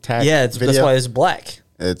famous Tic Tac. Yeah, that's why it's black.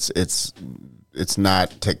 It's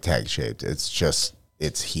not Tic Tac shaped.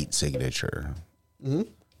 It's heat signature, and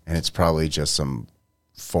it's probably just some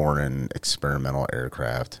foreign experimental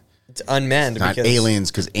aircraft. It's unmanned. It's not aliens,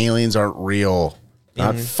 because aliens aren't real.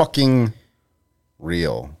 Not fucking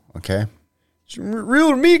real. Okay, it's real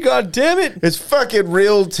to me. God damn it! It's fucking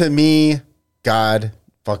real to me. God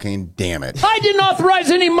fucking damn it! I didn't authorize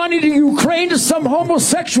any money to Ukraine to some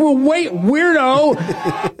homosexual weirdo.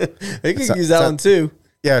 They could use that one too.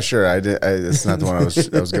 Yeah, sure. I did. It's not the one I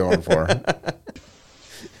was going for.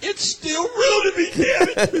 It's still real to me, damn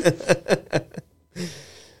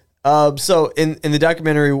it. So in the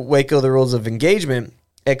documentary Waco, The Rules of Engagement,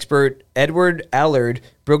 expert Edward Allard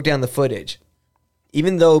broke down the footage.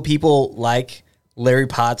 Even though people like Larry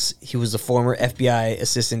Potts, he was the former FBI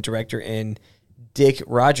assistant director, and Dick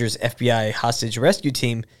Rogers' FBI hostage rescue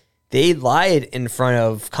team, they lied in front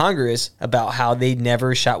of Congress about how they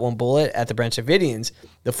never shot one bullet at the Branch Davidians.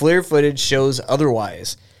 The FLIR footage shows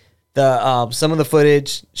otherwise. Some of the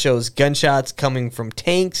footage shows gunshots coming from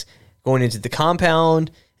tanks going into the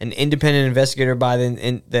compound. An independent investigator by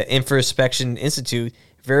the Infraspection Institute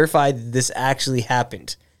verified that this actually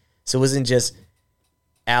happened. So it wasn't just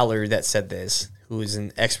Allard that said this, who is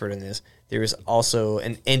an expert in this. There was also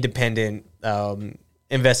an independent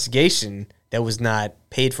investigation that was not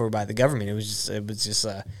paid for by the government. It was just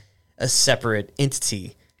a separate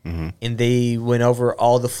entity, and they went over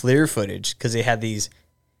all the FLIR footage because they had these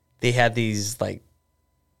like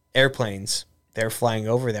airplanes that were flying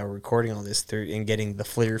over that were recording all this and getting the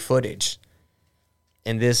FLIR footage.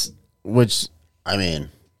 And this, which, I mean,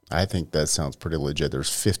 I think that sounds pretty legit. There's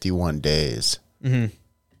 51 days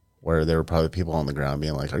where there were probably people on the ground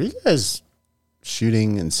being like, "Are you guys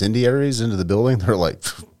shooting incendiaries into the building?" They're like,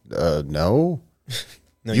 "No."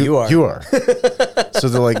 No, you are. You are. So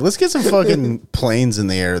they're like, let's get some fucking planes in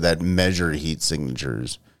the air that measure heat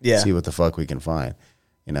signatures. Yeah. See what the fuck we can find.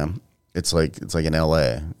 You know, it's like in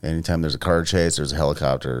LA. Anytime there's a car chase, there's a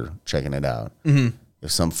helicopter checking it out. Mm-hmm.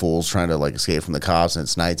 If some fool's trying to like escape from the cops and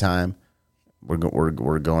it's nighttime, we're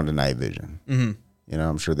going to night vision. Mm-hmm. You know,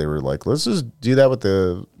 I'm sure they were like, let's just do that with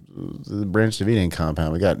the Branch Davidian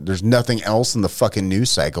compound. There's nothing else in the fucking news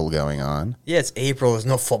cycle going on. Yeah, it's April. There's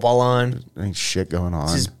no football on. There ain't shit going on.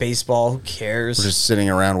 It's just baseball. Who cares? We're just sitting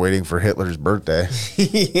around waiting for Hitler's birthday.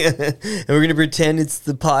 Yeah. And we're going to pretend it's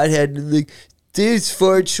the pothead. Like, dude, it's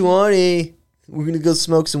 420. We're going to go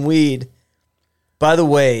smoke some weed. By the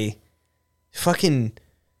way, fucking,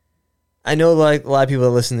 I know like a lot of people that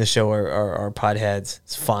listen to the show are potheads.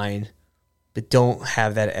 It's fine. But don't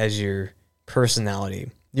have that as your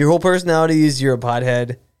personality. Your whole personality is you're a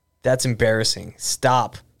pothead. That's embarrassing.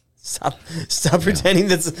 Stop pretending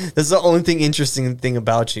that's the only interesting thing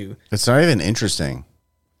about you. It's not even interesting.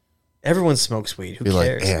 Everyone smokes weed. Who Be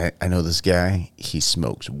cares? like, hey, I know this guy. He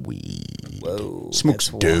smokes weed. Whoa. Smokes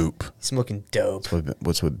dope. He's smoking dope.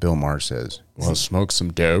 What's what Bill Maher says. Well, smoke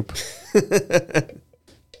some dope.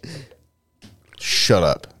 Shut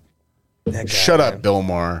up. Shut up, Bill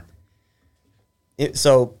Maher.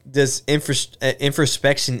 So this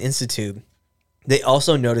Introspection Institute, they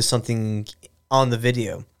also noticed something on the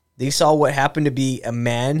video. They saw what happened to be a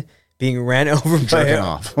man being ran over by Jerking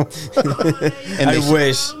off. I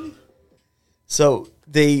wish. So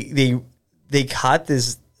they caught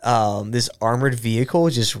this this armored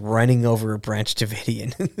vehicle just running over a Branch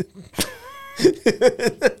Davidian.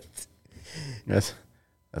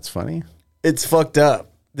 That's funny. It's fucked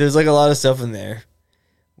up. There's like a lot of stuff in there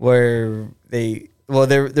where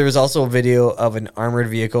there was also a video of an armored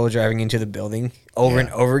vehicle driving into the building over and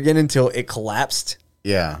over again until it collapsed.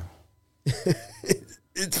 Yeah.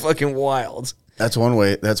 It's fucking wild. That's one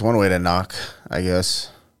way to knock, I guess.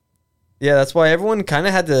 Yeah, that's why everyone kind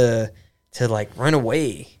of had to like run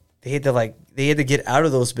away. They had to get out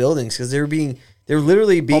of those buildings because they were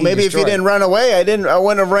literally being Well, maybe destroyed. if you didn't run away, I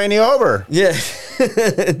wouldn't have ran you over. Yeah.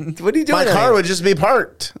 What are you doing? My car would just be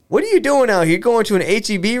parked. What are you doing out here? Going to an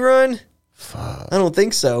HEB run? Fuck. I don't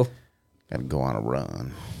think so. Gotta go on a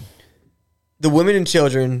run. The women and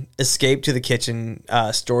children escaped to the kitchen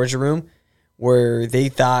storage room where they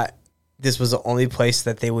thought this was the only place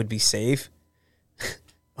that they would be safe.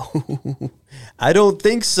 I don't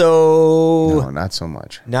think so. No, not so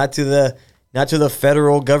much. Not to the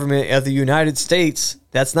federal government of the United States.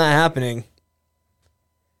 That's not happening.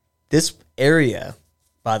 This area,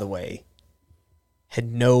 by the way,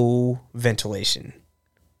 had no ventilation.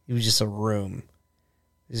 It was just a room.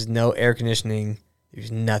 There's no air conditioning.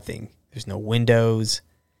 There's nothing. There's no windows.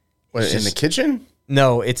 What, in the kitchen?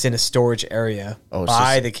 No, it's in a storage area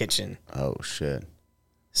by the kitchen. Oh, shit.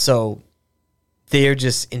 So they're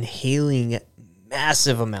just inhaling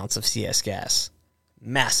massive amounts of CS gas.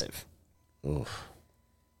 Massive. Oof.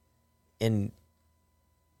 And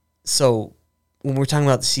so when we're talking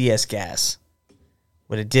about the CS gas,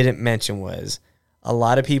 what it didn't mention was a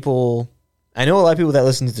lot of people, I know a lot of people that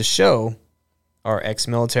listen to the show are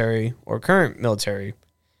ex-military or current military.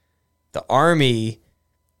 The Army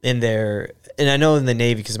in there, and I know in the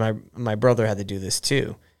Navy because my brother had to do this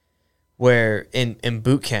too, where in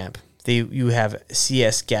boot camp, you have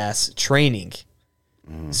CS gas training.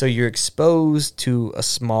 So you're exposed to a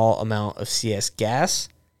small amount of CS gas,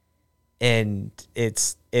 and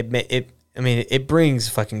it brings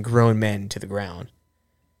fucking grown men to the ground.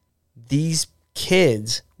 These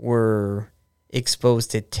kids were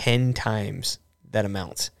exposed to 10 times that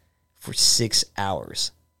amount for 6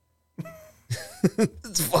 hours.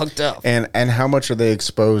 It's fucked up. And how much are they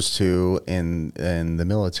exposed to in the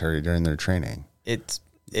military during their training? It's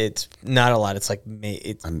not a lot. It's like a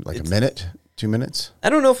minute, 2 minutes. I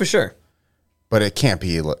don't know for sure, but it can't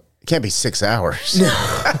be 6 hours.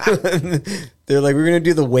 They're like, we're gonna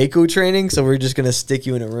do the Waco training, so we're just gonna stick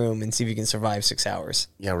you in a room and see if you can survive 6 hours.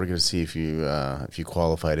 Yeah, we're gonna see if you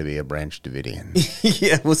qualify to be a Branch Davidian.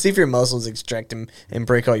 Yeah, we'll see if your muscles extract and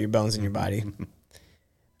break all your bones in your body.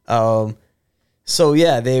 So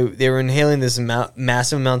yeah, they were inhaling this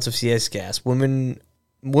massive amounts of CS gas. Women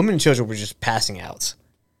and children were just passing out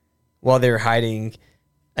while they were hiding.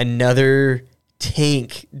 Another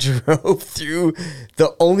tank drove through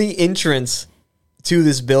the only entrance to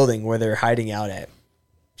this building where they're hiding out at.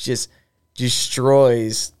 Just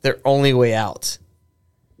destroys their only way out.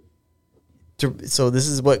 So this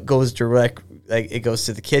is what goes direct, like it goes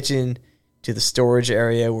to the kitchen, to the storage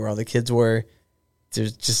area where all the kids were.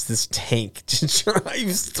 there's just this tank just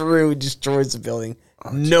drives through, destroys the building.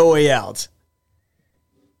 No way out.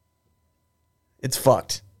 It's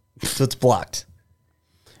fucked. So it's blocked.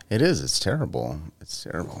 It is. It's terrible. It's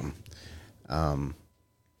terrible.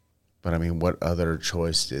 But I mean, what other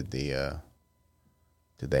choice did they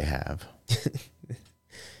have?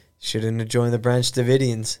 Shouldn't have joined the Branch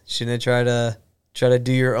Davidians. Shouldn't have try to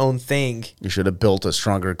do your own thing. You should have built a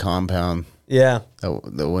stronger compound. Yeah.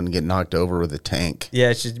 That wouldn't get knocked over with a tank. Yeah,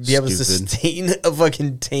 it should be able to sustain a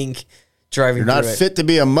fucking tank driving. You're not fit to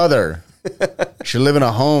be a mother. You should live in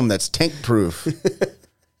a home that's tank proof.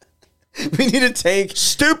 We need a tank.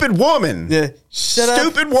 Stupid woman. Yeah. Shut up.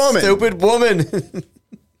 Stupid woman. Stupid woman.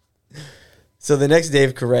 So the next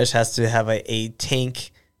Dave Koresh has to have a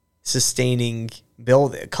tank sustaining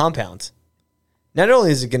compound. Not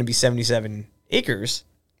only is it going to be 77 acres,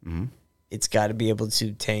 it's got to be able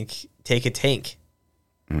to take a tank.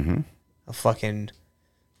 Mm-hmm. A fucking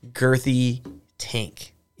girthy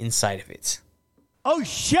tank inside of it. Oh,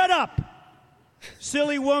 shut up,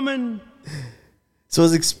 silly woman. So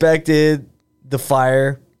as expected, the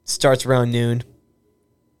fire starts around noon.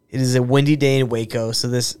 It is a windy day in Waco, so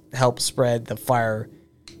this helps spread the fire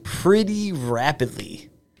pretty rapidly.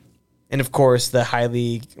 And of course, the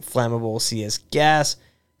highly flammable CS gas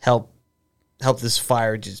help this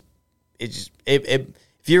fire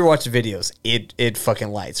if you ever watch the videos, it fucking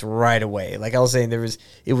lights right away. Like I was saying,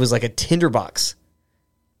 it was like a tinderbox.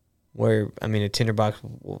 Where a tinderbox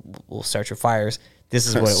will start your fires. This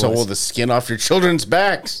is what it was. So will the skin off your children's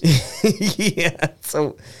backs. Yeah.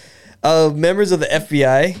 So, members of the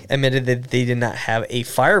FBI admitted that they did not have a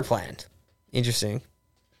fire plan. Interesting.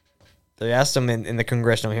 They asked them in the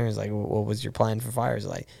congressional hearings, like, what was your plan for fires?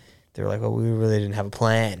 They were like, well, we really didn't have a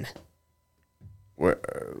plan. Well,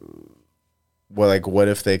 like, what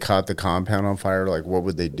if they caught the compound on fire? Like, what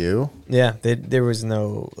would they do? Yeah, there was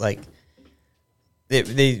no, like, they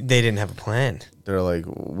didn't have a plan. They're like,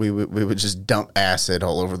 we would just dump acid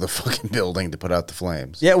all over the fucking building to put out the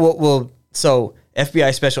flames. Yeah, well, so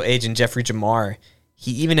FBI Special Agent Jeffrey Jamar,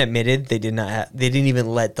 he even admitted they didn't even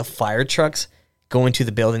let the fire trucks go into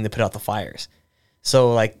the building to put out the fires.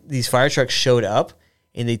 So like these fire trucks showed up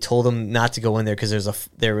and they told them not to go in there because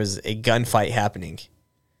there was a gunfight happening,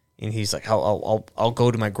 and he's like, I'll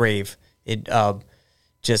go to my grave.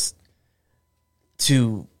 Just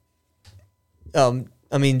to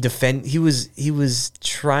defend. He was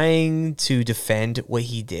trying to defend what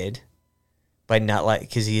he did by not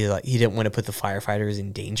because he didn't want to put the firefighters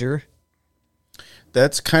in danger.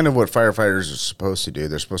 That's kind of what firefighters are supposed to do.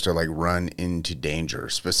 They're supposed to like run into danger,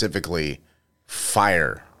 specifically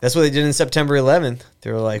fire. That's what they did in September 11th. They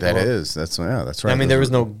were like, that's right. There was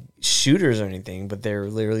no shooters or anything, but they're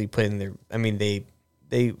literally putting their. They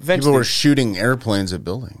eventually people were shooting airplanes at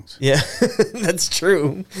buildings. Yeah, that's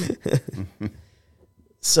true.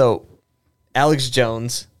 So, Alex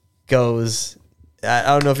Jones goes. I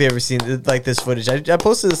don't know if you ever seen like this footage. I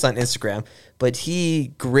posted this on Instagram, but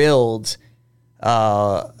he grilled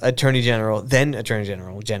Attorney General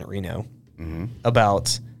Janet Reno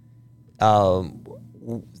about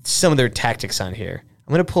some of their tactics on here.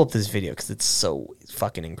 I'm gonna pull up this video because it's so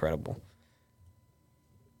fucking incredible.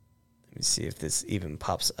 Let me see if this even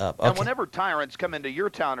pops up. Okay. And whenever tyrants come into your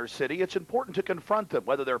town or city, it's important to confront them,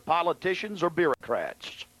 whether they're politicians or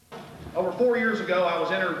bureaucrats. Over 4 years ago, I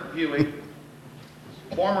was interviewing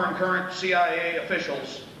former and current CIA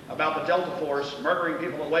officials about the Delta Force murdering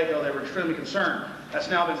people in Waco. They were extremely concerned. That's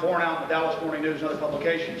now been borne out in the Dallas Morning News and other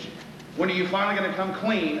publications. When are you finally going to come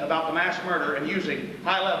clean about the mass murder and using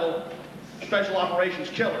high-level special operations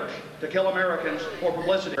killers to kill Americans for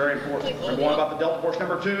publicity? Very important. Number one, about the Delta Force.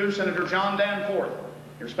 Number two, Senator John Danforth,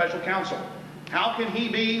 your special counsel. How can he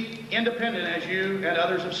be independent, as you and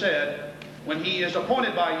others have said, when he is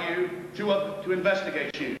appointed by you to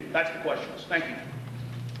investigate you? That's the questions. Thank you.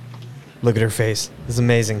 Look at her face. It's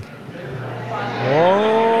amazing.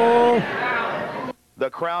 Oh. The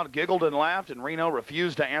crowd giggled and laughed, and Reno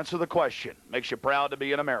refused to answer the question. Makes you proud to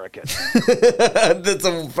be an American. That's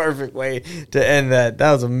a perfect way to end that.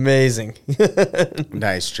 That was amazing.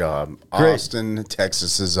 Nice job. Great. Austin,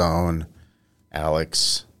 Texas's own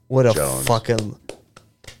Alex What a Jones. fucking...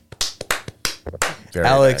 Very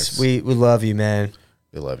Alex, nice. we love you, man.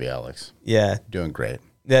 We love you, Alex. Yeah. Doing great.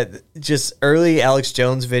 That just early Alex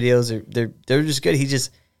Jones videos they're just good. He did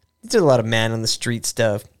a lot of man on the street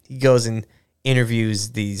stuff. He goes and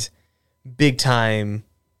interviews these big time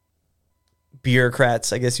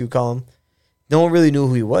bureaucrats, I guess you would call them. No one really knew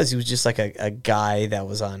who he was. He was just like a guy that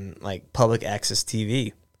was on like public access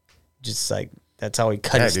TV. Just like that's how he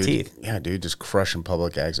cut his teeth. Yeah, dude, just crushing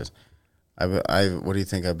public access. What do you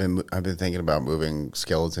think? I've been thinking about moving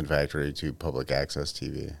Skeleton Factory to public access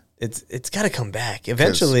TV. It's got to come back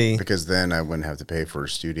eventually because then I wouldn't have to pay for a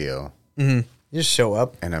studio. You just show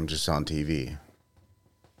up and I'm just on TV.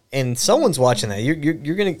 And someone's watching that.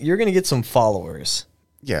 You're gonna get some followers.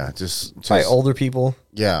 Yeah, just by older people.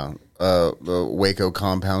 Yeah, the Waco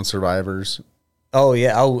compound survivors. Oh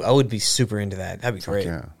yeah, I would be super into that. That'd be great.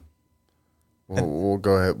 Yeah, we'll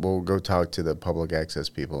go ahead. We'll go talk to the public access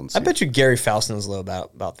people and see. I bet you Gary Faust knows a little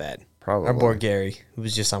about that. Probably our boy Gary, who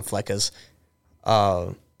was just on Flecka's.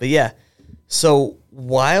 But yeah, so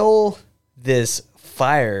while this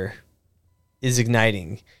fire is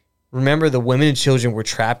igniting. Remember, the women and children were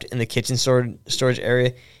trapped in the kitchen storage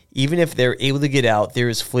area. Even if they're able to get out, there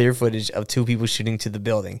is FLIR footage of 2 people shooting to the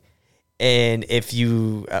building. And if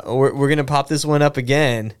you, we're going to pop this one up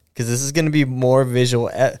again because this is going to be more visual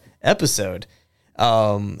episode.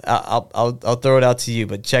 I'll throw it out to you,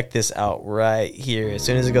 but check this out right here. As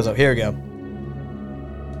soon as it goes up, here we go.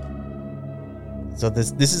 So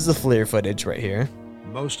this is the FLIR footage right here.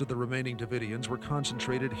 Most of the remaining Davidians were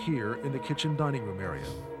concentrated here in the kitchen dining room area.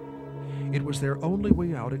 It was their only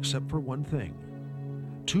way out except for one thing.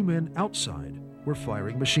 2 men outside were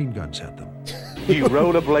firing machine guns at them. You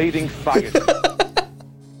rollerblading faggot.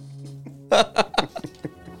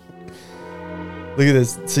 Look at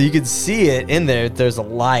this. So you can see it in there. There's a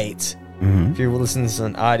light. If you're listening to this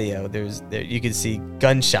on audio, you can see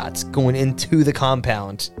gunshots going into the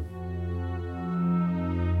compound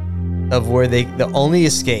of where the only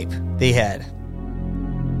escape they had.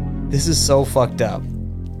 This is so fucked up.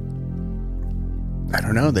 I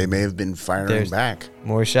don't know. They may have been firing back.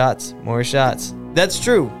 More shots. That's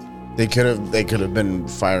true. They could have been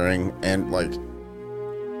firing and like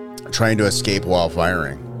trying to escape while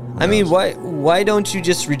firing. I mean, why don't you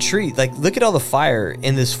just retreat? Like, look at all the fire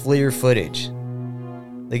in this FLIR footage.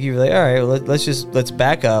 Like, you're like, all right, let's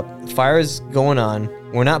back up. Fire is going on.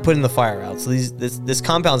 We're not putting the fire out, so this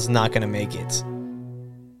compound's not going to make it.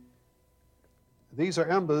 These are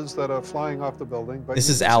embers that are flying off the building. But this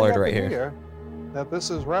is Allard right here. That this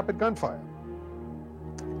is rapid gunfire.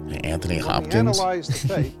 Anthony Hopkins. When we analyzed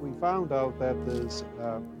the tape, we found out that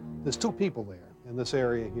there's 2 people there in this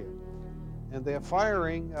area here, and they're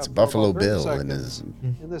firing. It's Buffalo Bill in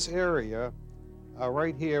this area,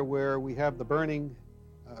 right here where we have the burning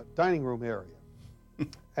dining room area,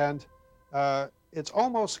 and it's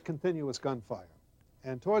almost continuous gunfire.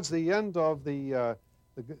 And towards the end of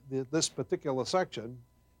this particular section,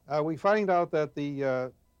 we find out that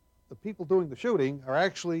the people doing the shooting are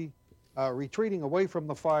actually retreating away from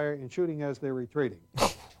the fire and shooting as they're retreating.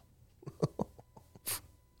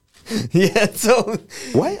 Yeah, so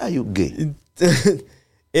why are you gay?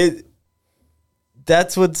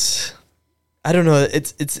 That's what's, I don't know,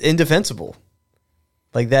 it's indefensible.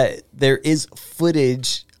 Like that, there is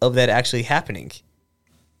footage of that actually happening.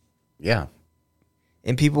 Yeah.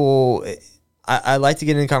 And people, I like to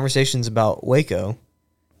get into conversations about Waco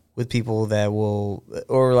with people that will,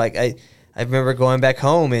 or like I remember going back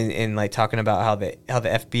home and like talking about how the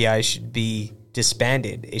FBI should be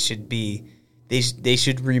disbanded. It should be, they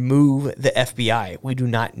should remove the FBI. We do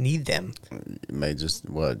not need them. It may just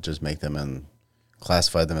make them and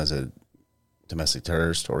classify them as a domestic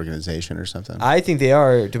terrorist organization or something. I think they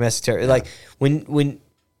are domestic terror. Yeah. Like when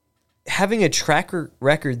having a track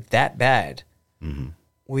record that bad,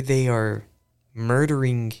 where they are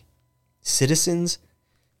murdering citizens,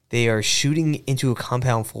 they are shooting into a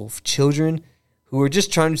compound full of children who are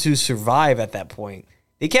just trying to survive at that point.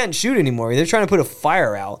 They can't shoot anymore. They're trying to put a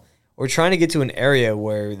fire out or trying to get to an area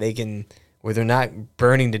where they're not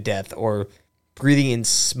burning to death or breathing in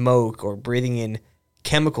smoke or breathing in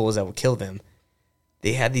chemicals that will kill them.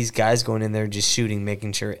 They had these guys going in there just shooting,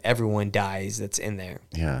 making sure everyone dies that's in there.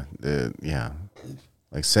 Yeah, yeah.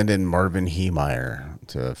 Like send in Marvin Heemeyer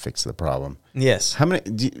to fix the problem. Yes. How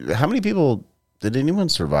many people did anyone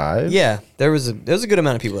survive? Yeah, there was a good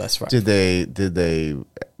amount of people that survived. Did they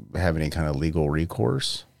have any kind of legal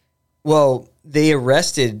recourse? Well, they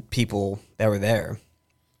arrested people that were there,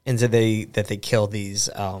 and said that they killed these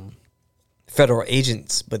federal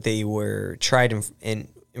agents, but they were tried in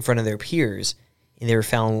front of their peers, and they were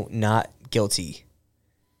found not guilty.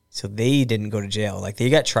 So they didn't go to jail. Like, they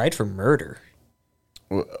got tried for murder.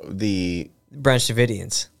 The Branch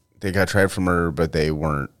Davidians. They got tried for murder, but they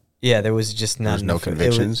weren't. Yeah, there was just not no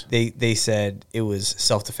convictions. They said it was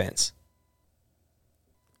self-defense.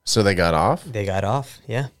 So they got off? They got off,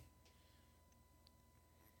 yeah.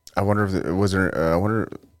 I wonder if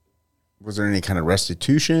was there any kind of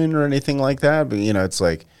restitution or anything like that? But it's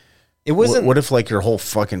like, it wasn't. What if like your whole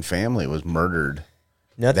fucking family was murdered?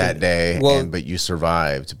 that day, but you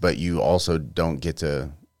survived. But you also don't get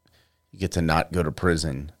to not go to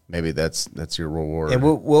prison. Maybe that's your reward. And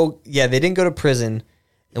they didn't go to prison,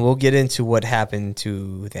 and we'll get into what happened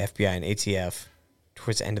to the FBI and ATF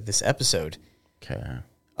towards the end of this episode. Okay.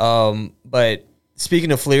 But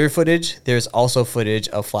speaking of FLIR footage, there's also footage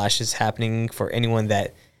of flashes happening for anyone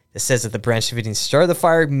that says that the Branch Davidians started the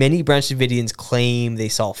fire. Many Branch Davidians claim they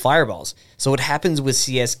saw fireballs. So what happens with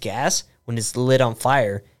CS gas, when it's lit on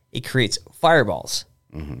fire, it creates fireballs.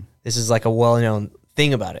 Mm-hmm. This is like a well-known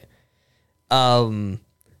thing about it.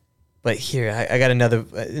 But here, I got another,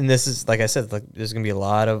 and this is, like I said, like there's going to be a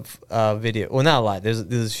lot of video. Well, not a lot. There's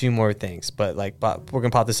a few more things, but like we're going to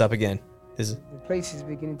pop this up again. The place is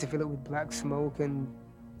beginning to fill up with black smoke, and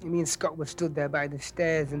me and Scott were stood there by the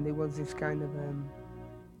stairs, and there was this kind of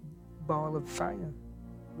ball of fire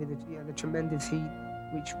with the tremendous heat,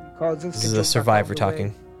 which caused us This to is a jump survivor back out of the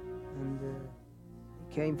talking. way. And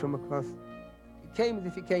it came from across. It came as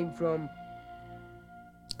if it came from.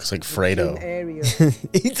 It's like Fredo. Area.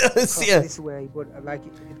 He does, yeah. This way, but like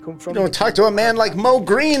it come from. You don't talk to a man like Mo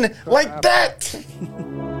Green like that.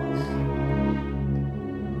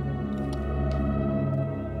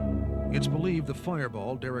 It's believed the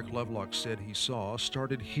fireball Derek Lovelock said he saw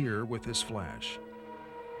started here with this flash.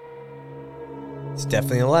 It's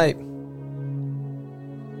definitely a light.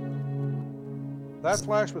 That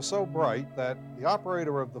flash was so bright that the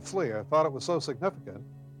operator of the FLIR thought it was so significant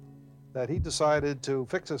that he decided to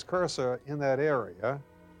fix his cursor in that area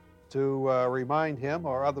to remind him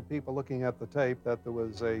or other people looking at the tape that there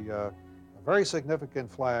was a very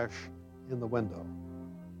significant flash in the window.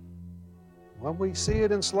 When we see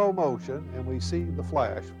it in slow motion and we see the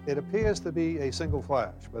flash, it appears to be a single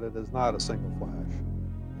flash, but it is not a single flash.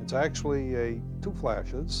 It's actually two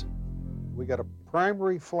flashes. We got a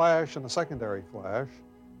primary flash and a secondary flash,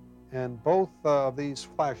 and both of these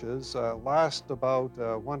flashes last about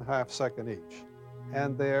 1/2 second each.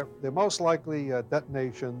 And they're most likely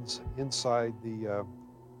detonations inside the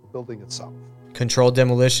building itself. Controlled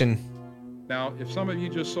demolition. Now, if some of you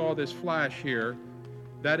just saw this flash here,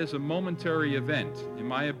 that is a momentary event. In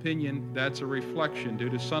my opinion, that's a reflection due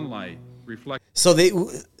to sunlight. So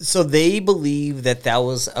they believe that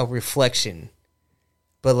was a reflection.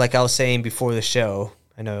 But like I was saying before the show,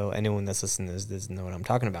 I know anyone that's listening to this doesn't know what I'm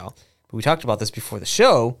talking about, but we talked about this before the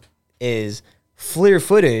show, is FLIR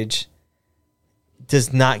footage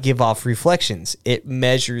does not give off reflections. It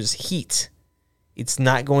measures heat. It's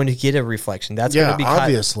not going to get a reflection. That's going to be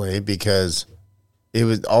obviously, because it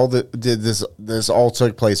was all this all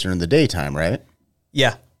took place during the daytime, right?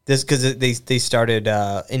 Yeah. This because they started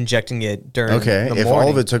injecting it during the morning. If all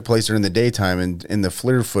of it took place during the daytime, and in the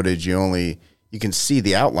FLIR footage you can see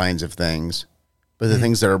the outlines of things, but the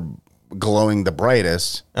things that are glowing the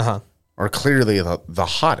brightest are clearly the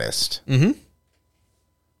hottest. Mm-hmm.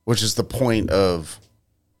 Which is the point of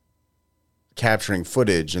capturing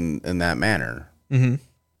footage in that manner. Mm-hmm.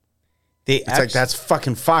 It's like that's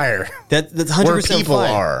fucking fire. That's 100% where people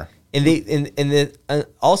fire. are. And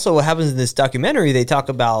also what happens in this documentary, they talk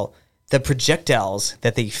about the projectiles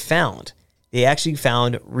that they found. They actually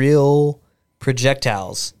found real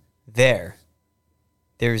projectiles there.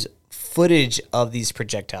 There's footage of these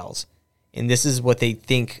projectiles, and this is what they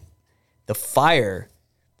think the fire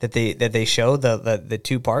that they show, the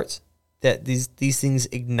two parts, that these things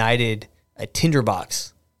ignited a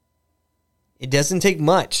tinderbox. It doesn't take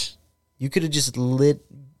much. You could have just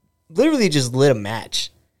literally just lit a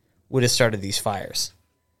match, would have started these fires,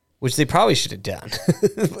 which they probably should have done.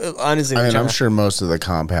 Honestly, I mean, I'm sure most of the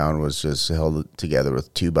compound was just held together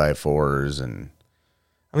with 2x4s, and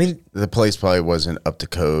I mean, the place probably wasn't up to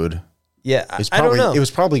code. Yeah, I don't know. It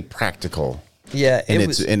was probably practical. Yeah, and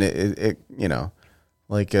it you know,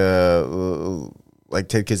 like Ted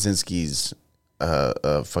Kaczynski's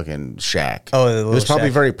fucking shack. Oh, the it was little probably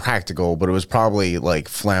shack. very practical, but it was probably like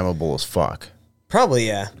flammable as fuck. Probably,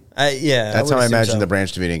 yeah. That's how I assume imagine so. the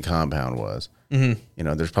Branch Davidian compound was. Mhm. You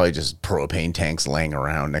know, there's probably just propane tanks laying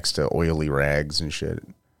around next to oily rags and shit.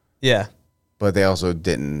 Yeah. But they also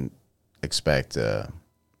didn't expect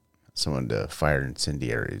someone to fire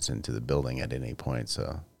incendiaries into the building at any point,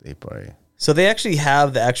 so they probably... So they actually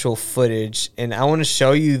have the actual footage, and I want to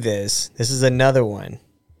show you this. This is another one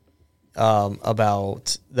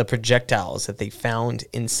about the projectiles that they found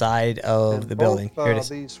inside of the building. Here it is.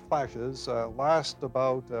 These flashes last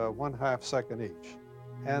about 1/2 second each,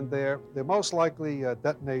 and they're most likely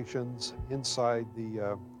detonations inside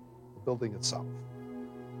the building itself.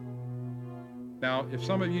 Now, if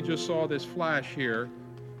some of you just saw this flash here,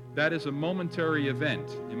 that is a momentary event.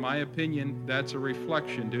 In my opinion, that's a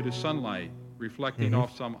reflection due to sunlight reflecting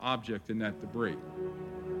off some object in that debris.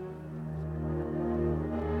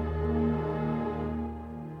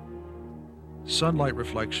 Sunlight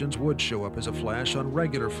reflections would show up as a flash on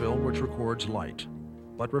regular film which records light.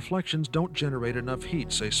 But reflections don't generate enough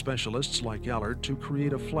heat, say specialists like Allard, to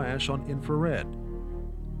create a flash on infrared.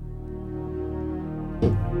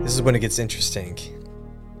 This is when it gets interesting.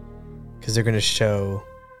 Because they're going to show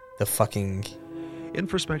the fucking...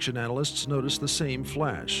 Infraspection analysts noticed the same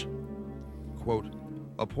flash. Quote,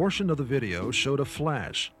 a portion of the video showed a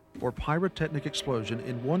flash or pyrotechnic explosion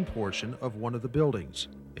in one portion of one of the buildings.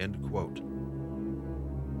 End quote.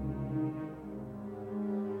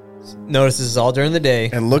 Notice this is all during the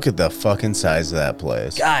day. And look at the fucking size of that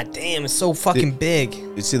place. God damn, it's so fucking big.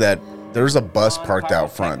 You see that? There's a bus parked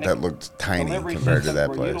out front that looked tiny compared to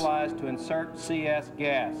that place. Utilized to insert CS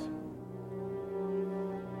gas.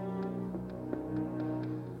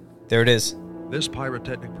 There it is. This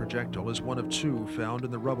pyrotechnic projectile is one of two found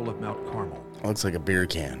in the rubble of Mount Carmel. Looks like a beer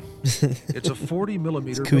can. It's a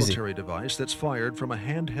 40-millimeter military device that's fired from a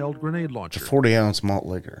handheld grenade launcher. It's a 40-ounce malt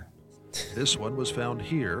liquor. This one was found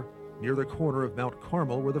here, near the corner of Mount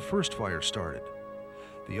Carmel where the first fire started.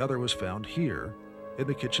 The other was found here, in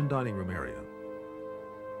the kitchen dining room area.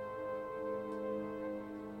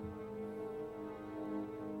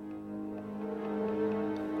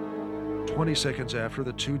 "20 seconds after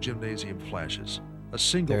the two gymnasium flashes, a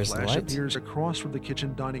single There's the flash light. appears across from the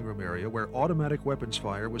kitchen dining room area where automatic weapons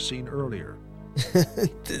fire was seen earlier.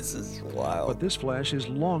 This is wild. But this flash is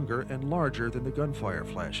longer and larger than the gunfire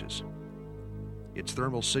flashes. Its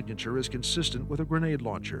thermal signature is consistent with a grenade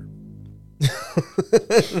launcher.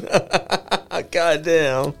 God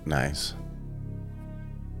damn. Nice.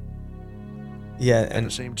 Yeah, At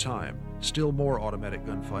the same time, still more automatic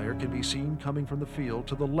gunfire can be seen coming from the field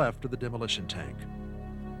to the left of the demolition tank.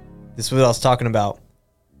 This is what I was talking about.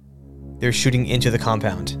 They're shooting into the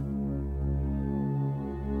compound.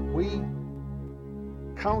 We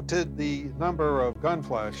counted the number of gun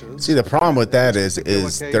flashes. See, the problem with that is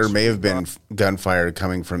there may have been gunfire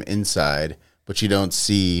coming from inside, but you don't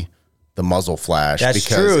see the muzzle flash. That's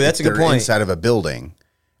true. That's a good they're point. Inside of a building.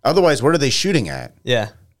 Otherwise, what are they shooting at? Yeah.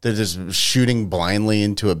 They're just shooting blindly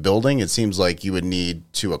into a building. It seems like you would need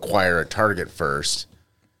to acquire a target first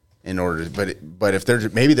in order. But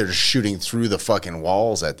if maybe they're just shooting through the fucking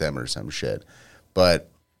walls at them or some shit.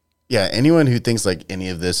 But yeah, anyone who thinks like any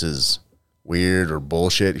of this is weird or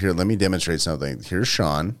bullshit, here, let me demonstrate something. Here's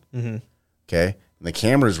Sean. Mm-hmm. Okay. And the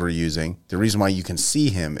cameras we're using, the reason why you can see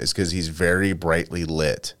him is because he's very brightly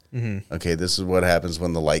lit. Mm-hmm. Okay. This is what happens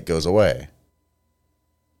when the light goes away.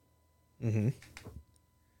 Mm-hmm.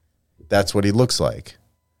 That's what he looks like.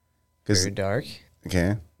 Very dark.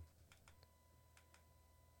 Okay.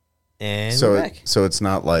 And so we're back. So it's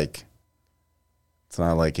not like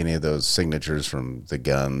any of those signatures from the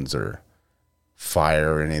guns or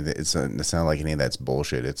fire or anything. It's not like any of that's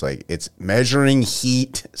bullshit. It's like it's measuring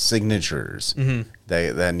heat signatures. Mm-hmm.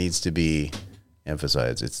 That needs to be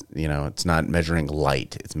emphasized. It's it's not measuring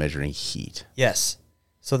light. It's measuring heat. Yes.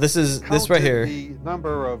 So this right here. The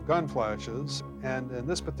number of gun flashes, and in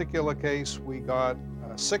this particular case, we got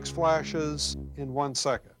 6 flashes in 1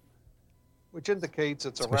 second, which indicates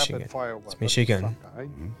it's a rapid fire weapon. It's machine gun.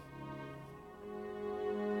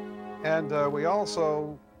 And we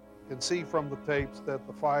also can see from the tapes that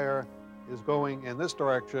the fire is going in this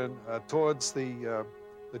direction towards the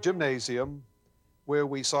gymnasium, where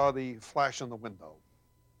we saw the flash in the window.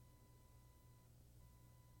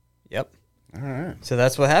 Yep. All right. So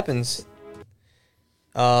that's what happens.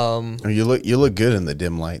 You look good in the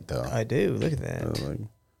dim light, though. I do. Look at that.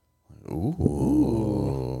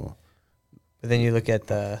 Ooh. But then you look at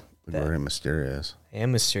the very mysterious.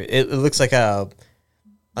 And mysterious. It looks like on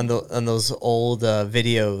those old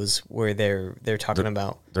videos where they're talking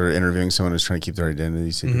about they're interviewing someone who's trying to keep their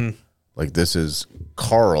identity secret. Mm-hmm. Like this is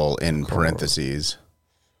Carl in parentheses.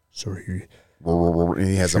 So he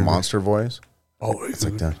has a monster voice. Oh, it's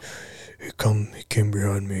like that. He came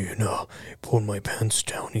behind me and he pulled my pants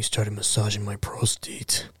down. He started massaging my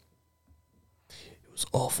prostate. It was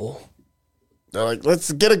awful. They're like,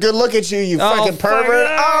 let's get a good look at you fucking pervert.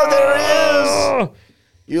 Oh, there he is.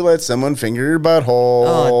 You let someone finger your butthole.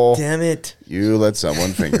 Oh, damn it. You let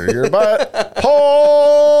someone finger your butthole.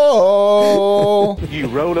 You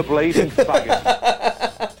rollerblading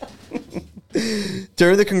faggot.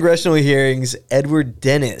 During the congressional hearings, Edward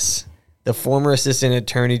Dennis, the former Assistant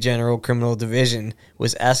Attorney General Criminal Division,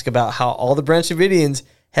 was asked about how all the Branch Davidians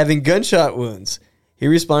having gunshot wounds. He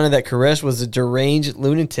responded that Koresh was a deranged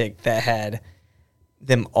lunatic that had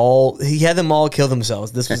them all kill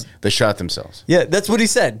themselves. They shot themselves. Yeah, that's what he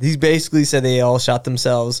said. He basically said they all shot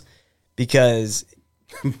themselves because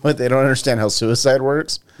but they don't understand how suicide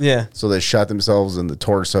works. Yeah. So they shot themselves in the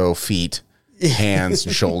torso, feet, hands,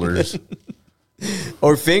 and shoulders.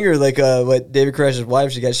 Or finger, like what David Koresh's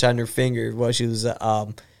wife, she got shot in her finger while she was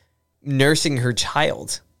nursing her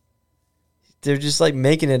child. They're just like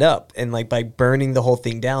making it up, and like by burning the whole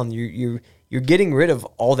thing down, you're getting rid of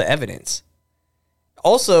all the evidence.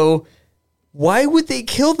 Also, why would they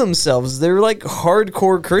kill themselves? They're like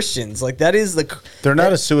hardcore Christians. Like that is They're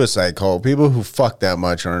not a suicide cult. People who fuck that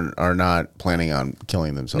much are not planning on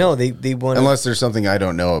killing themselves. No, they want, unless there's something I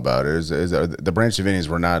don't know about. The Branch Davidians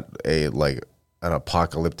were not an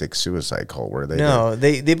apocalyptic suicide cult, were they? No,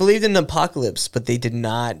 they believed in the apocalypse, but they did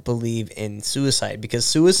not believe in suicide, because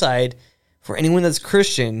suicide, for anyone that's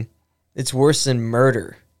Christian, it's worse than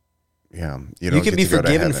murder. Yeah, you can be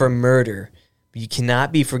forgiven for murder, but you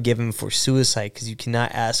cannot be forgiven for suicide because you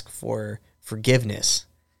cannot ask for forgiveness.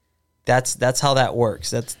 That's how that works.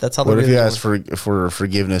 That's how. What if you ask for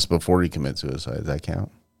forgiveness before you commit suicide? Does that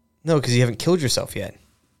count? No, because you haven't killed yourself yet.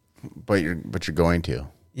 But you're going to.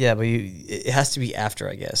 Yeah, but it has to be after,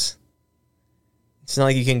 I guess. It's not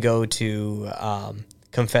like you can go to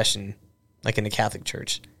confession like in the Catholic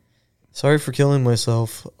Church. Sorry for killing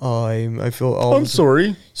myself. I feel. I'm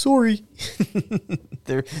sorry. Sorry.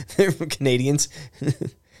 they're Canadians.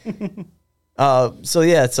 So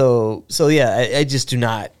yeah. I just do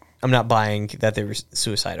not. I'm not buying that they were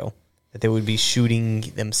suicidal. That they would be shooting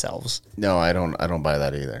themselves. No, I don't buy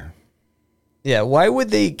that either. Yeah, why would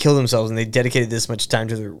they kill themselves when they dedicated this much time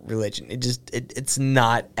to their religion? It's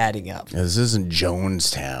not adding up. This isn't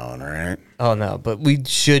Jonestown, right? Oh no, but we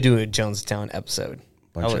should do a Jonestown episode.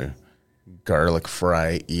 Bunch of garlic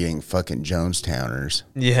fry eating fucking Jonestowners.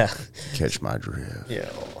 Yeah. Catch my drift. Yeah.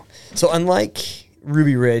 So unlike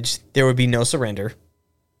Ruby Ridge, there would be no surrender.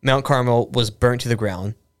 Mount Carmel was burnt to the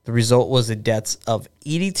ground. The result was the deaths of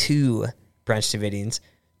 82 Branch Davidians.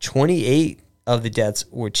 28 of the deaths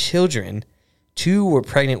were children. 2 were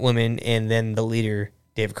pregnant women, and then the leader,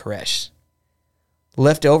 David Koresh.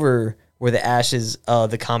 Left over were the ashes of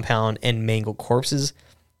the compound and mangled corpses.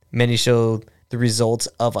 Many showed the results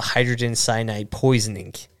of a hydrogen cyanide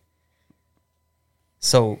poisoning.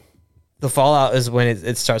 So the fallout is when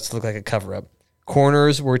it starts to look like a cover-up.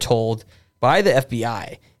 Coroners were told by the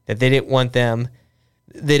FBI that they didn't want them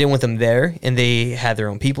there, and they had their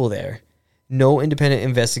own people there. No independent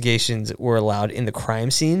investigations were allowed in the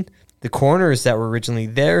crime scene. The coroners that were originally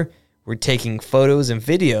there were taking photos and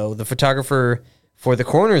video. The photographer for the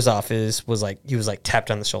coroner's office was tapped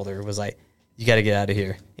on the shoulder. Was like, you got to get out of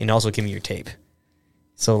here, and also give me your tape.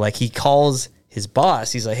 So like he calls his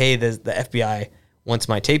boss. He's like, hey, the FBI wants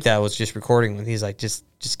my tape that I was just recording with. He's like, just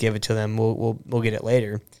give it to them. We'll get it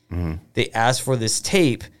later. Mm-hmm. They asked for this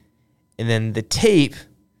tape, and then the tape,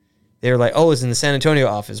 they were like, oh, it's in the San Antonio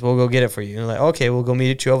office. We'll go get it for you. And they're like, okay, we'll go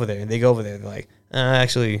meet you over there. And they go over there. They're like,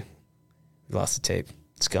 actually, we lost the tape.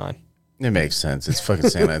 It's gone. It makes sense. It's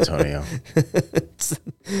fucking San Antonio.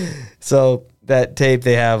 So that tape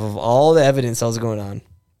they have of all the evidence that was going on,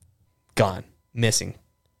 gone, missing.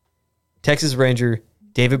 Texas Ranger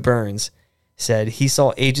David Burns said he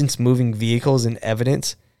saw agents moving vehicles and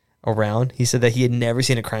evidence around. He said that he had never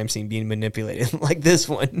seen a crime scene being manipulated like this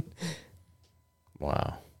one.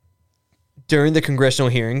 Wow. During the congressional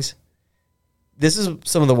hearings, this is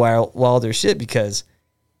some of the wilder shit, because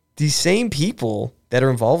these same people that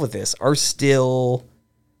are involved with this are still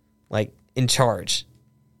like in charge.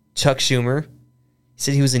 Chuck Schumer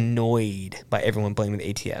said he was annoyed by everyone blaming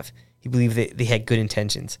the ATF. He believed that they had good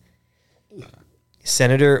intentions.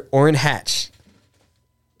 Senator Orrin Hatch,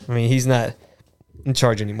 I mean, he's not in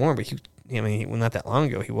charge anymore, but not that long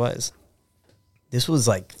ago he was. This was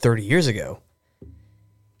like 30 years ago.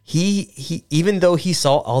 He even though he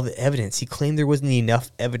saw all the evidence, he claimed there wasn't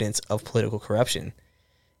enough evidence of political corruption.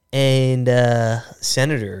 And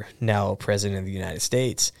Senator, now President of the United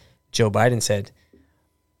States, Joe Biden said,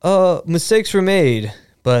 mistakes were made,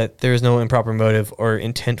 but there is no improper motive or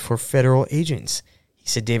intent for federal agents. He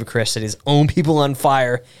said David Koresh set his own people on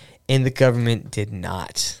fire, and the government did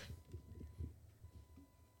not.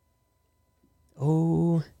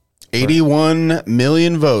 Oh. 81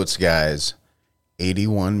 million votes, guys.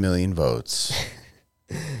 81 million votes.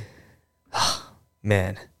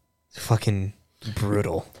 Man, it's fucking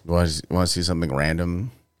brutal. Want to see something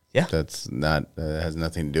random? Yeah. That's not has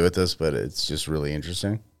nothing to do with this, but it's just really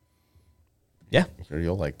interesting. Yeah. Sure,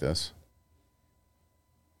 you'll like this.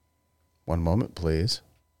 One moment, please.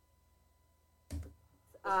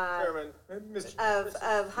 Of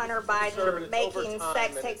Hunter Biden making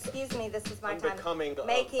sex. Excuse me, this is my time.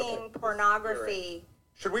 Making pornography.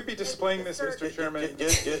 Should we be displaying this, Mr. Chairman, in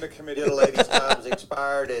the committee? The lady's time's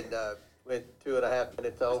expired, and went 2.5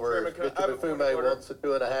 minutes over. If Mr. Bufume wants the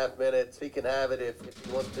 2.5 minutes, he can have it. If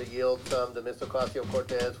he wants to yield some to Ms.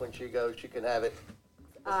 Ocasio-Cortez when she goes, she can have it.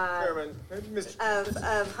 Chairman,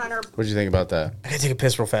 of Hunter. What'd you think about that? I gotta take a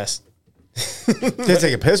piss real fast. Did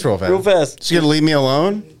take a piss real fast. Real fast. She gonna leave me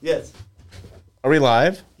alone? Yes. Are we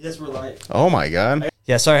live? Yes, we're live. Oh my god.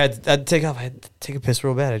 Yeah, sorry, I had to take off. I had to take a piss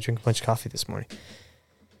real bad. I drank a bunch of coffee this morning.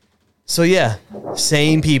 So yeah,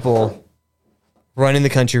 sane people running the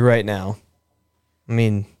country right now. I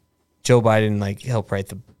mean, Joe Biden like helped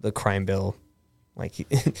write the crime bill. Like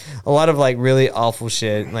a lot of like really awful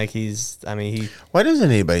shit. Like Why doesn't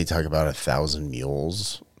anybody talk about 1,000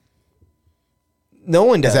 mules? No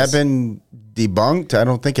one does. Has that been debunked? I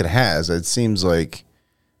don't think it has. It seems like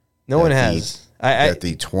no one has. That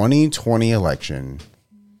the 2020 election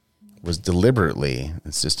was deliberately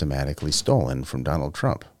and systematically stolen from Donald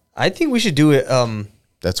Trump. I think we should do it.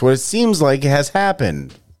 That's what it seems like has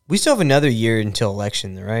happened. We still have another year until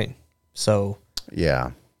election, right? So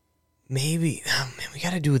yeah, maybe. Oh man, we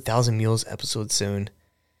got to do 1,000 Mules episode soon.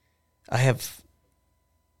 I have.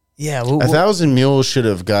 Yeah, 1,000 Mules should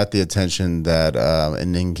have got the attention that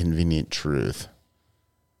An Inconvenient Truth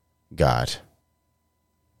got.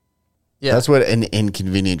 Yeah, that's what An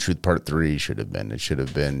Inconvenient Truth Part 3 should have been. It should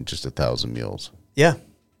have been just 1,000 Mules. Yeah.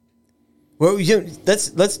 Well,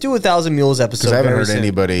 let's do 1,000 Mules episode. Because I haven't heard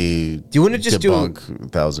anybody. Do you want to just debunk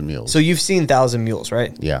 1,000 Mules? So you've seen 1,000 Mules,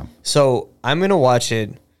 right? Yeah. So I'm gonna watch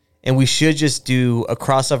it, and we should just do a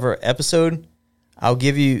crossover episode. I'll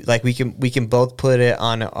give you we can both put it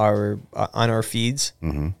on our feeds.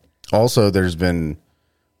 Mm-hmm. Also, there's been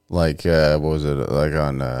what was it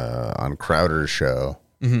on Crowder's show?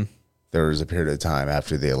 Mm-hmm. There was a period of time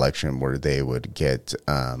after the election where they would get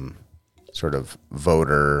sort of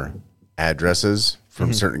voter addresses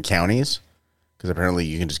from certain counties, because apparently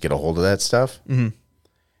you can just get a hold of that stuff. Mm-hmm.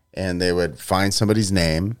 And they would find somebody's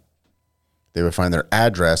name, they would find their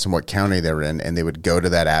address and what county they were in, and they would go to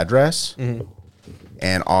that address. Mm-hmm.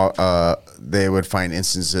 And they would find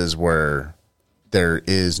instances where there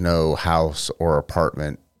is no house or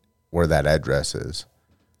apartment where that address is,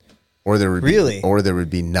 or there would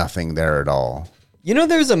be nothing there at all. You know,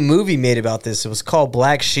 there's a movie made about this. It was called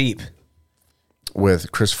Black Sheep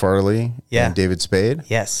with Chris Farley and David Spade.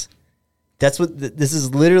 Yes, that's what this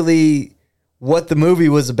is. Literally, what the movie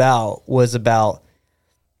was about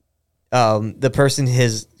the person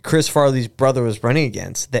Chris Farley's brother was running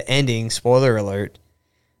against. The ending, spoiler alert,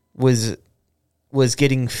 was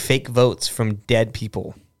getting fake votes from dead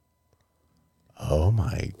people. Oh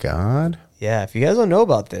my god! Yeah, if you guys don't know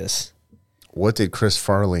about this, what did Chris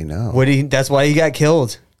Farley know? That's why he got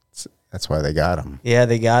killed. That's why they got him. Yeah,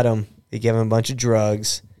 they got him. They gave him a bunch of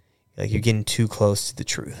drugs. Like, you're getting too close to the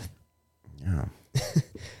truth. Yeah.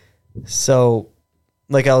 So,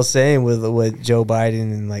 like I was saying with Joe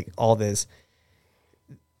Biden and like all this,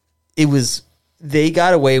 they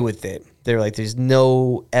got away with it. They're like, there's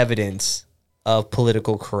no evidence of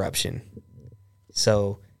political corruption.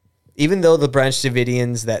 So, even though the Branch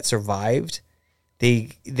Davidians that survived,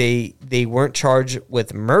 they weren't charged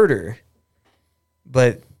with murder,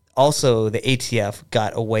 but also the ATF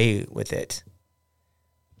got away with it.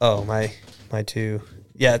 Oh, my two.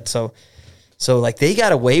 Yeah, so like they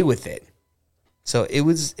got away with it. So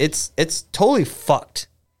it's totally fucked.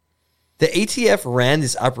 The ATF ran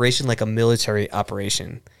this operation like a military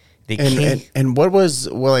operation. And what was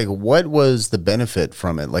the benefit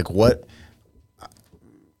from it? Like, what,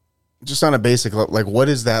 just on a basic level, like, what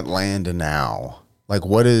is that land now? Like,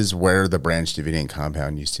 what is where the Branch Davidian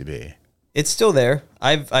compound used to be? It's still there.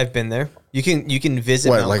 I've been there. You can visit.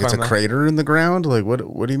 What, Mount like Carmel. it's a crater in the ground? Like, what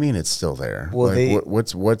do you mean it's still there? Well, like,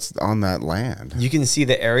 what's on that land? You can see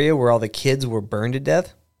the area where all the kids were burned to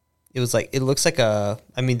death. It looks like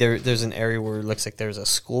there's an area where it looks like there's a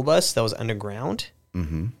school bus that was underground,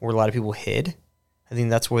 where a lot of people hid. I think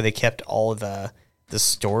that's where they kept all the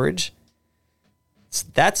storage.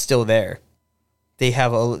 That's still there.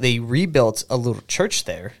 They rebuilt a little church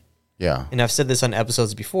there. Yeah. And I've said this on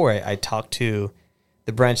episodes before. I talked to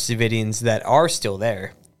the Branch Davidians that are still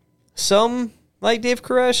there. Some like Dave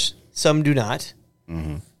Koresh, some do not.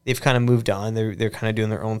 Mm-hmm. They've kind of moved on. They're kind of doing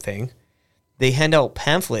their own thing. They hand out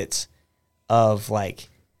pamphlets of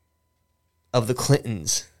the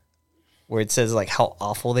Clintons, where it says like how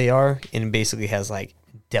awful they are, and it basically has like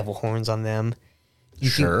devil horns on them.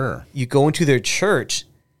 You go into their church,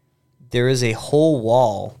 there is a whole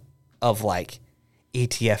wall of like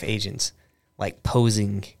ATF agents like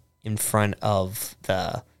posing in front of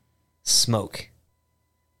the smoke.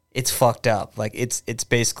 It's fucked up. Like it's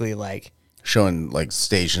basically like showing like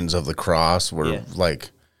Stations of the Cross where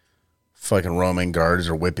like fucking Roman guards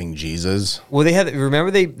are whipping Jesus. Well,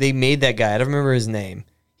 remember they made that guy. I don't remember his name.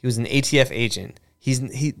 He was an ATF agent.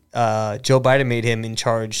 Joe Biden made him in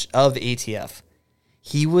charge of ATF.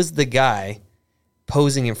 He was the guy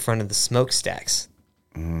posing in front of the smokestacks.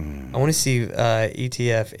 I want to see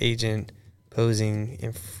ATF agent posing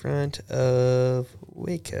in front of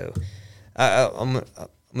Waco. I'm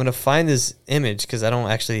gonna find this image because I don't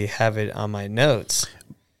actually have it on my notes.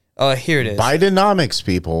 Oh, here it is. Bidenomics,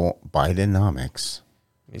 people. Bidenomics.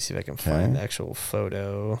 Let me see if I can find the actual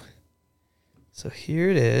photo. So here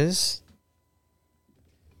it is.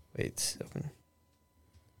 Wait, open.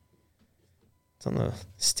 It's on the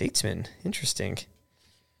Statesman. Interesting.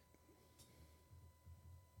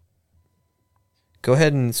 Go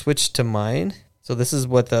ahead and switch to mine. So this is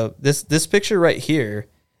what this picture right here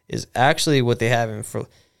is actually what they have in for.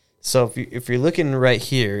 So if you're looking right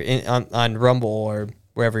here on Rumble or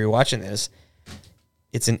wherever you're watching this,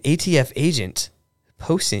 it's an ATF agent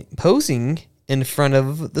posing in front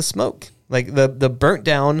of the smoke, like the burnt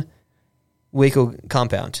down Waco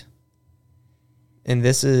compound. And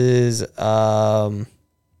this is I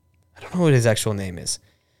don't know what his actual name is,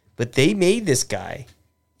 but they made this guy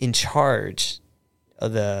in charge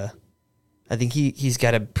of I think he's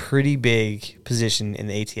got a pretty big position in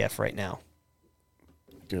the ATF right now.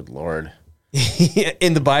 Good Lord.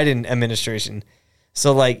 In the Biden administration.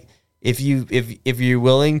 So like if you're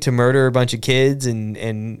willing to murder a bunch of kids and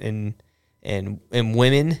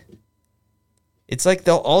women, it's like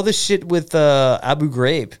all the shit with Abu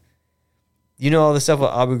Ghraib. You know all the stuff with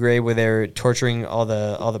Abu Ghraib where they're torturing all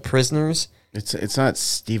the prisoners? It's not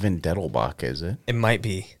Stephen Dettelbach, is it? It might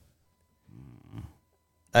be.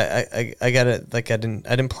 I gotta, like, I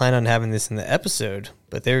didn't plan on having this in the episode,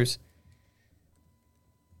 but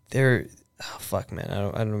oh fuck, man,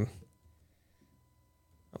 I don't.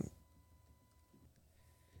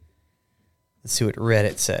 Let's see what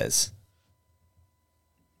Reddit says.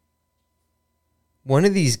 One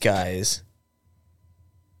of these guys.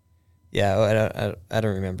 Yeah, I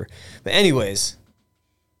don't remember. But anyways,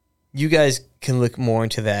 you guys can look more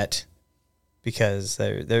into that because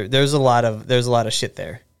there's a lot of shit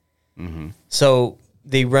there. Mm-hmm. So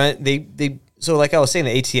so like I was saying,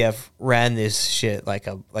 the ATF ran this shit like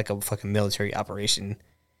a fucking military operation.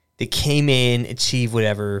 They came in, achieved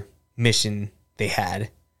whatever mission they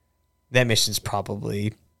had. That mission's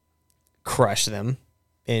probably crush them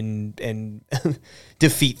and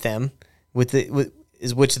defeat them which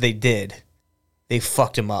they did. They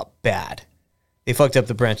fucked them up bad. They fucked up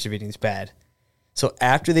the Branch Davidians bad. So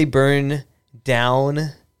after they burn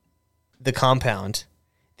down the compound,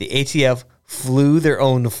 the ATF flew their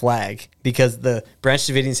own flag because the Branch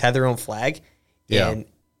Davidians had their own flag. Yeah. And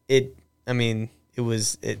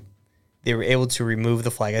they were able to remove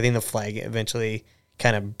the flag. I think the flag eventually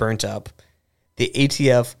kind of burnt up. The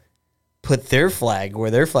ATF put their flag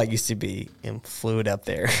where their flag used to be and flew it up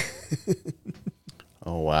there.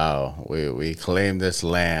 Oh, wow. We claim this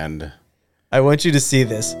land. I want you to see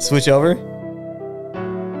this. Switch over.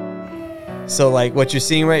 So, like, what you're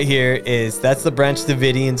seeing right here is that's the Branch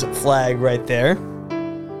Davidians flag right there.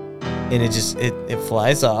 And it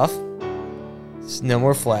flies off. There's no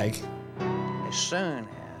more flag. As soon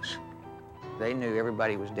as they knew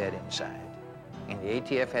everybody was dead inside, and the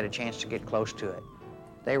ATF had a chance to get close to it,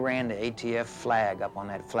 they ran the ATF flag up on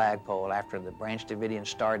that flagpole after the Branch Davidian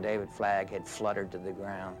Star David flag had fluttered to the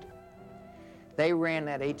ground. They ran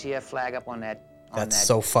that ATF flag up on that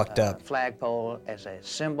so fucked up flagpole as a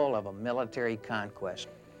symbol of a military conquest.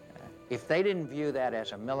 If they didn't view that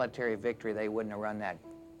as a military victory, they wouldn't have run that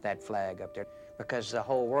flag up there, because the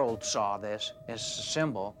whole world saw this as a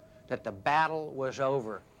symbol that the battle was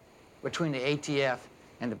over between the ATF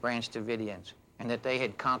and the Branch Davidians, and that they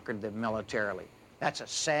had conquered them militarily. That's a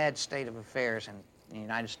sad state of affairs in the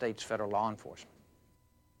United States federal law enforcement.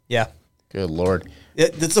 Yeah. Good Lord. Yeah,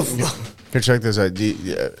 that's a... Here, check this out.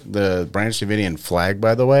 The Branch Davidian flag,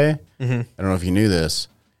 by the way, Mhm. I don't know if you knew this.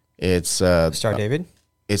 It's Star David?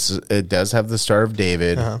 It does have the Star of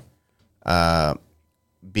David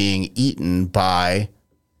being eaten by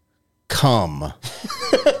cum.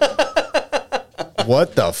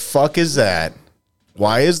 What the fuck is that?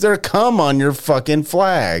 Why is there cum on your fucking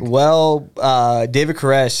flag? Well, David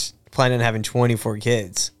Koresh planning on having 24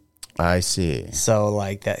 kids. I see. So,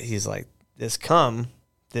 like, that, he's like, this cum,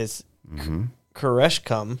 this Koresh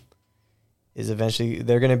cum, is eventually,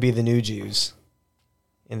 they're going to be the new Jews.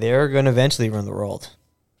 And they're going to eventually run the world.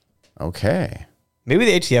 Okay. Maybe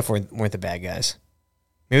the ATF weren't the bad guys.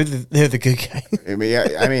 Maybe they're the good guys.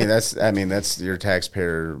 I mean, that's your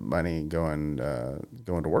taxpayer money going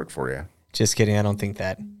to work for you. Just kidding. I don't think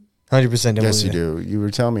that. 100%. Yes, you do. You were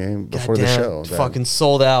telling me before the show. That fucking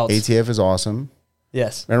sold out. ATF is awesome.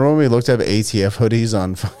 Yes. Remember when we looked up ATF hoodies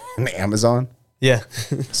on Amazon? Yeah.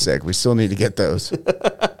 Sick. We still need to get those.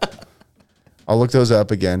 I'll look those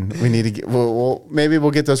up again. We need to get. Maybe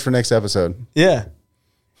we'll get those for next episode. Yeah.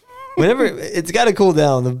 Whenever it's got to cool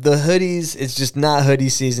down. The hoodies, it's just not hoodie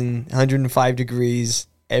season. 105 degrees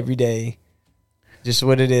every day. Just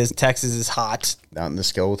what it is. Texas is hot. Out in the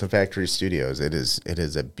Skeleton Factory Studios, it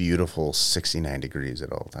is a beautiful 69 degrees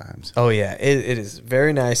at all times. Oh yeah, it is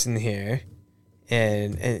very nice in here,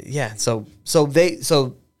 and yeah. So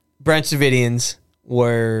Branch Davidians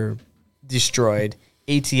were destroyed.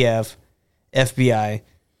 ATF, FBI,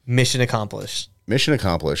 mission accomplished. Mission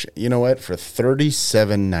accomplished. You know what? For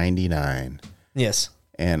 $37.99. Yes.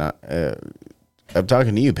 And I'm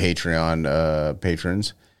talking to you, Patreon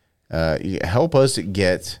patrons. You help us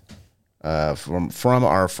get from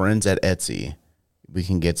our friends at Etsy. We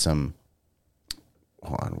can get some.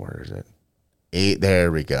 Hold on, where is it?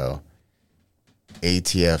 There we go.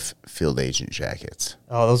 ATF field agent jackets.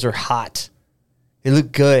 Oh, those are hot. They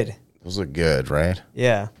look good. Those look good, right?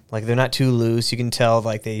 Yeah, like they're not too loose. You can tell,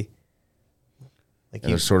 like they. Like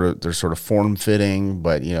they're sort of form fitting,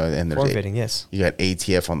 but and form fitting. Yes. You got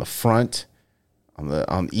ATF on the front,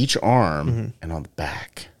 on each arm, and on the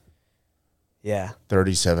back. Yeah.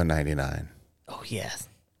 $37.99. Oh yeah.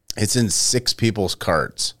 It's in 6 people's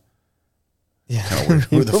carts. Yeah.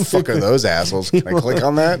 Who the fuck are those assholes? Can I click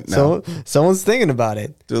on that? No. Someone's thinking about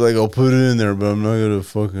it. They're like, I'll put it in there, but I'm not gonna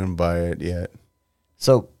fucking buy it yet.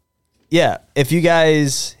 So, yeah, if you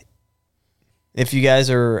guys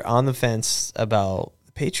are on the fence about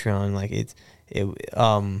Patreon, like it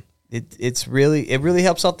really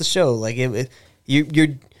helps out the show. Like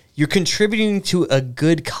you're contributing to a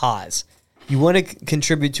good cause. You want to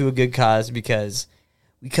contribute to a good cause because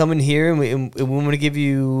we come in here and we want to give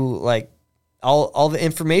you like all the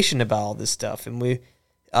information about all this stuff, and we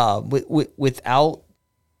without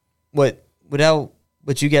what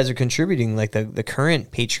you guys are contributing, like the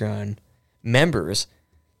current Patreon members,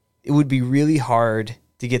 it would be really hard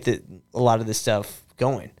to get a lot of this stuff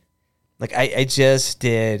going. Like I just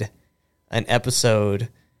did an episode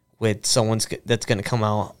with someone that's going to come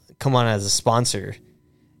on as a sponsor,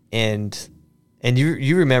 and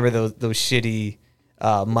you remember those shitty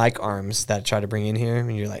mic arms that I try to bring in here,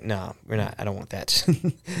 and you're like, no, we're not. I don't want that.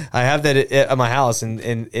 I have that at my house,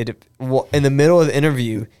 and it in the middle of the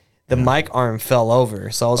interview, the mic arm fell over,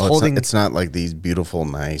 so I was holding. It's not like these beautiful,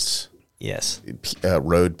 nice. Yes.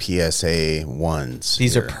 Rode PSA ones.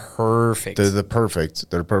 These are perfect. They're the perfect.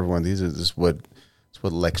 They're the perfect one. These are what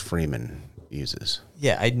Lex Freeman uses.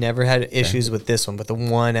 Yeah, I never had issues with this one, but the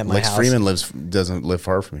one at my house. Lex Freeman doesn't live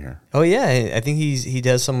far from here. Oh yeah, I think he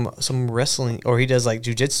does some wrestling, or he does like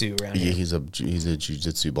jujitsu around here. He's a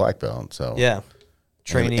jujitsu black belt. So yeah,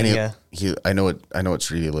 training. I know what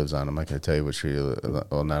street he lives on. I'm not going to tell you what street.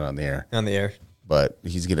 Well, not on the air. On the air. But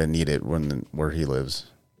he's going to need it where he lives.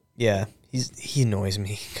 Yeah, he annoys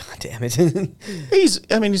me. God damn it. he's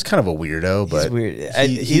kind of a weirdo, but he's weird.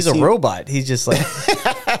 He's a robot. He's just like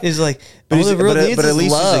he's like. But at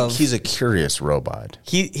least he's a curious robot.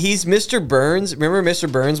 He's Mr. Burns. Remember,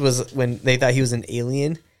 Mr. Burns was when they thought he was an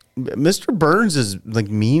alien. Mr. Burns is like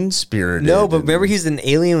mean spirited. No, but remember he's an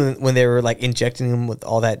alien when they were like injecting him with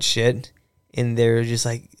all that shit, and they're just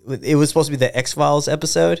like, it was supposed to be the X-Files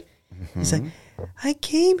episode. Mm-hmm. He's like, I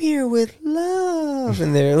came here with love,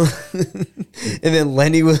 and and then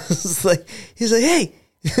Lenny was like, he's like, hey,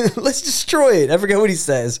 let's destroy it. I forgot what he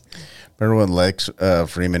says. Remember when Lex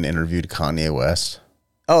Freeman interviewed Kanye West?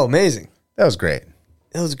 Oh, amazing! That was great.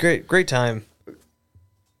 That was great time.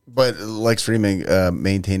 But Lex Freeman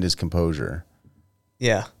maintained his composure.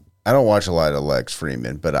 Yeah, I don't watch a lot of Lex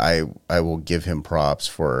Freeman, but I will give him props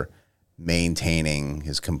for maintaining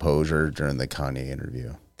his composure during the Kanye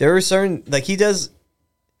interview. There are certain, like he does,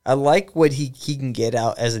 I like what he can get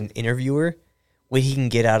out as an interviewer, what he can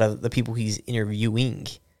get out of the people he's interviewing.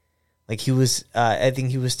 Like he was, I think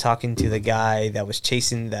he was talking to the guy that was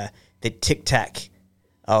chasing the Tic Tac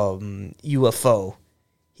UFO.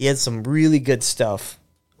 He had some really good stuff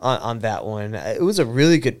on that one. It was a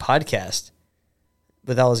really good podcast,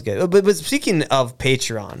 but that was good. But speaking of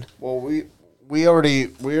Patreon, well, we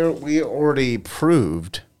already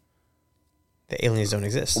proved. The aliens don't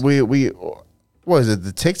exist. We what is it?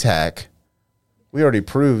 The Tic Tac. We already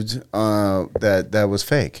proved that was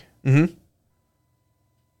fake. Mm-hmm.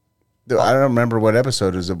 I don't remember what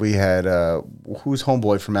episode it was that we had. Who's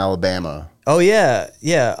homeboy from Alabama? Oh yeah.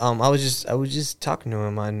 I was just talking to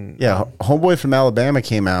him on. Yeah, homeboy from Alabama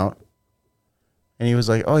came out, and he was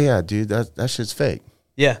like, "Oh yeah, dude, that shit's fake."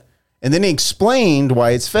 Yeah. And then he explained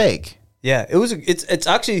why it's fake. Yeah, it's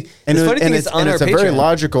actually And the it was- funny thing and is it's, on and our it's a very Patreon.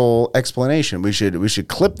 logical explanation. We should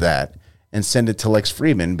clip that and send it to Lex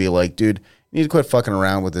Friedman and be like, dude, you need to quit fucking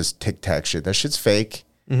around with this Tic Tac shit. That shit's fake.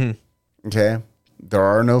 Mhm. Okay? There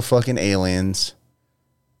are no fucking aliens.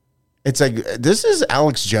 It's like, this is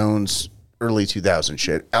Alex Jones early 2000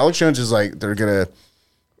 shit. Alex Jones is like, they're gonna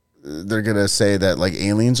say that like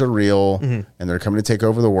aliens are real Mhm. and they're coming to take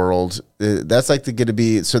over the world. That's like going to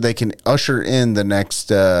be so they can usher in the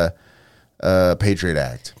next Patriot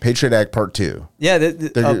Act Part 2. Yeah, they're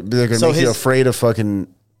going to so make you his- afraid of fucking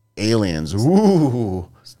aliens. Ooh.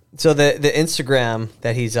 So the Instagram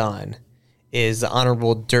that he's on is the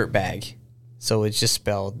Honorable Dirtbag. So it's just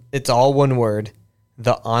spelled, it's all one word,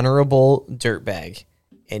 the Honorable Dirtbag.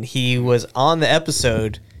 And he was on the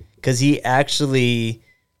episode because he actually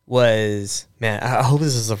was, man, I hope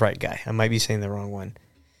this is the right guy. I might be saying the wrong one.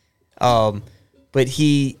 But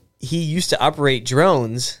he used to operate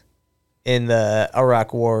drones in the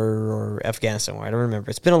Iraq War or Afghanistan War. I don't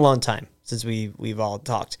remember. It's been a long time since we've all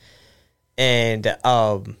talked. And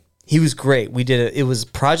he was great. It was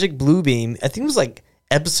Project Bluebeam. I think it was like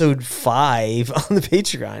episode 5 on the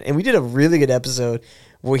Patreon. And we did a really good episode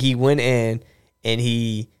where he went in and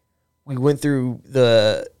we went through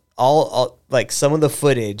all like some of the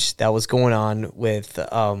footage that was going on with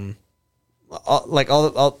some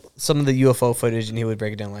of the UFO footage, and he would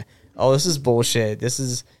break it down like, oh, this is bullshit.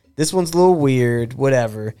 This one's a little weird,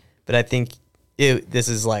 whatever. But I think this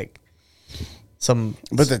is like some.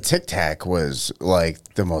 But the Tic Tac was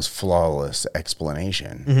like the most flawless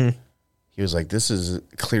explanation. Mhm. He was like, this is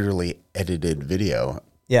clearly edited video.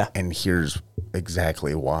 Yeah. And here's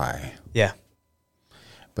exactly why. Yeah.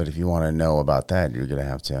 But if you want to know about that, you're going to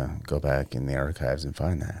have to go back in the archives and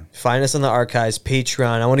find that. Find us on the archives,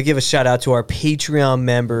 Patreon. I want to give a shout out to our Patreon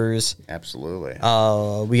members. Absolutely. We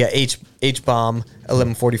got H Bomb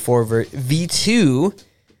 1144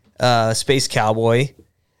 V2, Space Cowboy,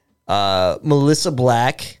 Melissa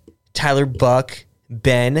Black, Tyler Buck,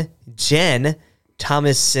 Ben, Jen,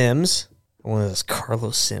 Thomas Sims. One of those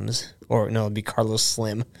Carlos Sims, or no, it'd be Carlos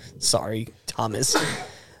Slim. Sorry, Thomas.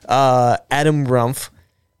 Adam Rumpf,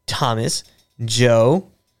 Thomas, Joe,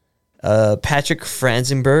 Patrick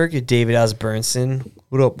Franzenberg, David Osbernson.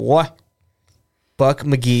 What up, boy? Buck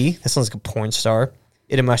McGee. That sounds like a porn star.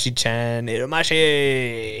 Itamashi-chan.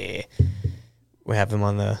 Itamashi. We have him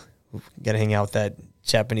on the... Gotta hang out with that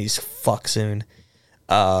Japanese fuck soon.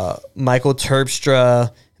 Michael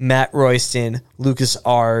Terpstra, Matt Royston, Lucas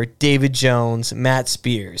R., David Jones, Matt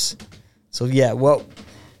Spears. So, yeah, well...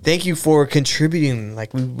 Thank you for contributing.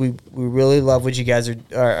 Like we really love what you guys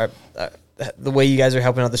are the way you guys are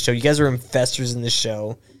helping out the show. You guys are investors in the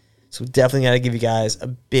show, so definitely got to give you guys a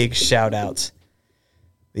big shout out.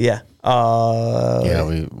 Yeah, you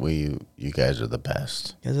guys are the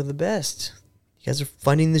best. You guys are the best. You guys are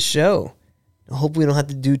funding the show. I hope we don't have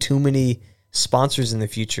to do too many sponsors in the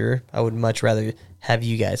future. I would much rather have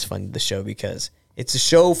you guys fund the show because it's a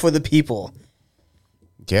show for the people.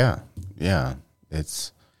 Yeah.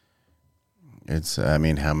 It's. I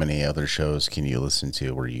mean, how many other shows can you listen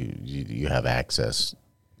to where you have access?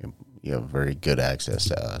 You have very good access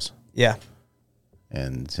to us. Yeah.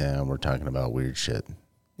 And we're talking about weird shit.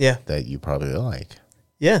 Yeah. That you probably like.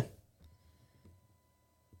 Yeah.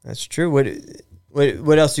 That's true. What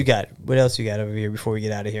else you got? What else you got over here before we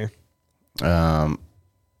get out of here? I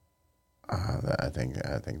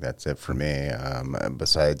think that's it for me.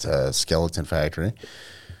 Besides Skeleton Factory,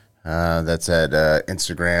 that's at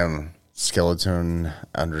Instagram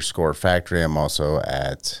skeleton_factory. I'm also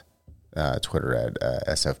at Twitter at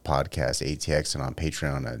SF Podcast ATX and on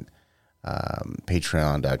Patreon at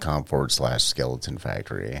patreon.com/skeleton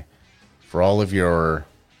factory for all of your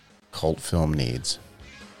cult film needs.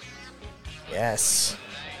 Yes.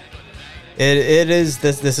 It is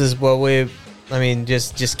this is what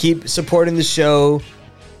just keep supporting the show.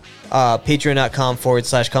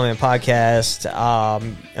 Patreon.com/comment podcast.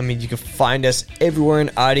 You can find us everywhere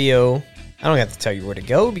in audio. I don't have to tell you where to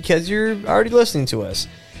go because you're already listening to us.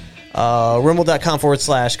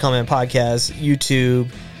 Rumble.com/comment podcast, YouTube.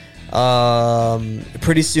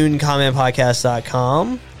 Pretty soon,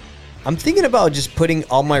 commentpodcast.com. I'm thinking about just putting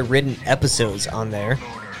all my written episodes on there.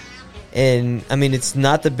 And it's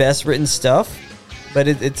not the best written stuff, but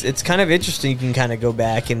it's kind of interesting. You can kind of go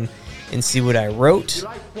back and see what I wrote.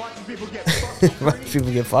 People get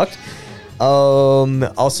fucked.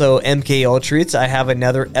 Also, MK Ultras. I have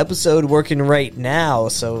another episode working right now,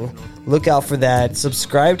 so look out for that.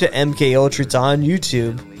 Subscribe to MK Ultras on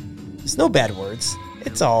YouTube. It's no bad words.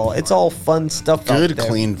 It's all fun stuff. Good, out there.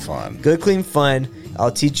 clean fun. Good, clean fun.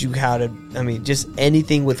 I'll teach you how to. I mean, just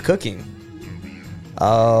anything with cooking.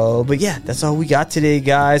 But yeah, that's all we got today,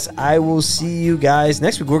 guys. I will see you guys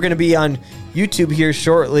next week. We're gonna be on YouTube here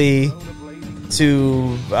shortly.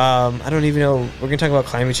 To I don't even know. We're gonna talk about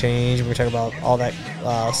climate change. We're gonna talk about all that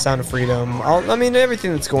Sound of Freedom.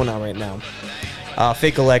 Everything that's going on right now.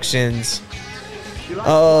 Fake elections.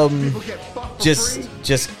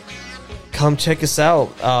 Just come check us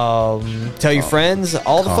out. Tell your friends.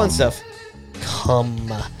 All the fun stuff. Come.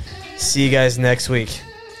 See you guys next week.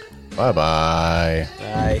 Bye-bye.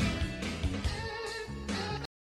 Bye.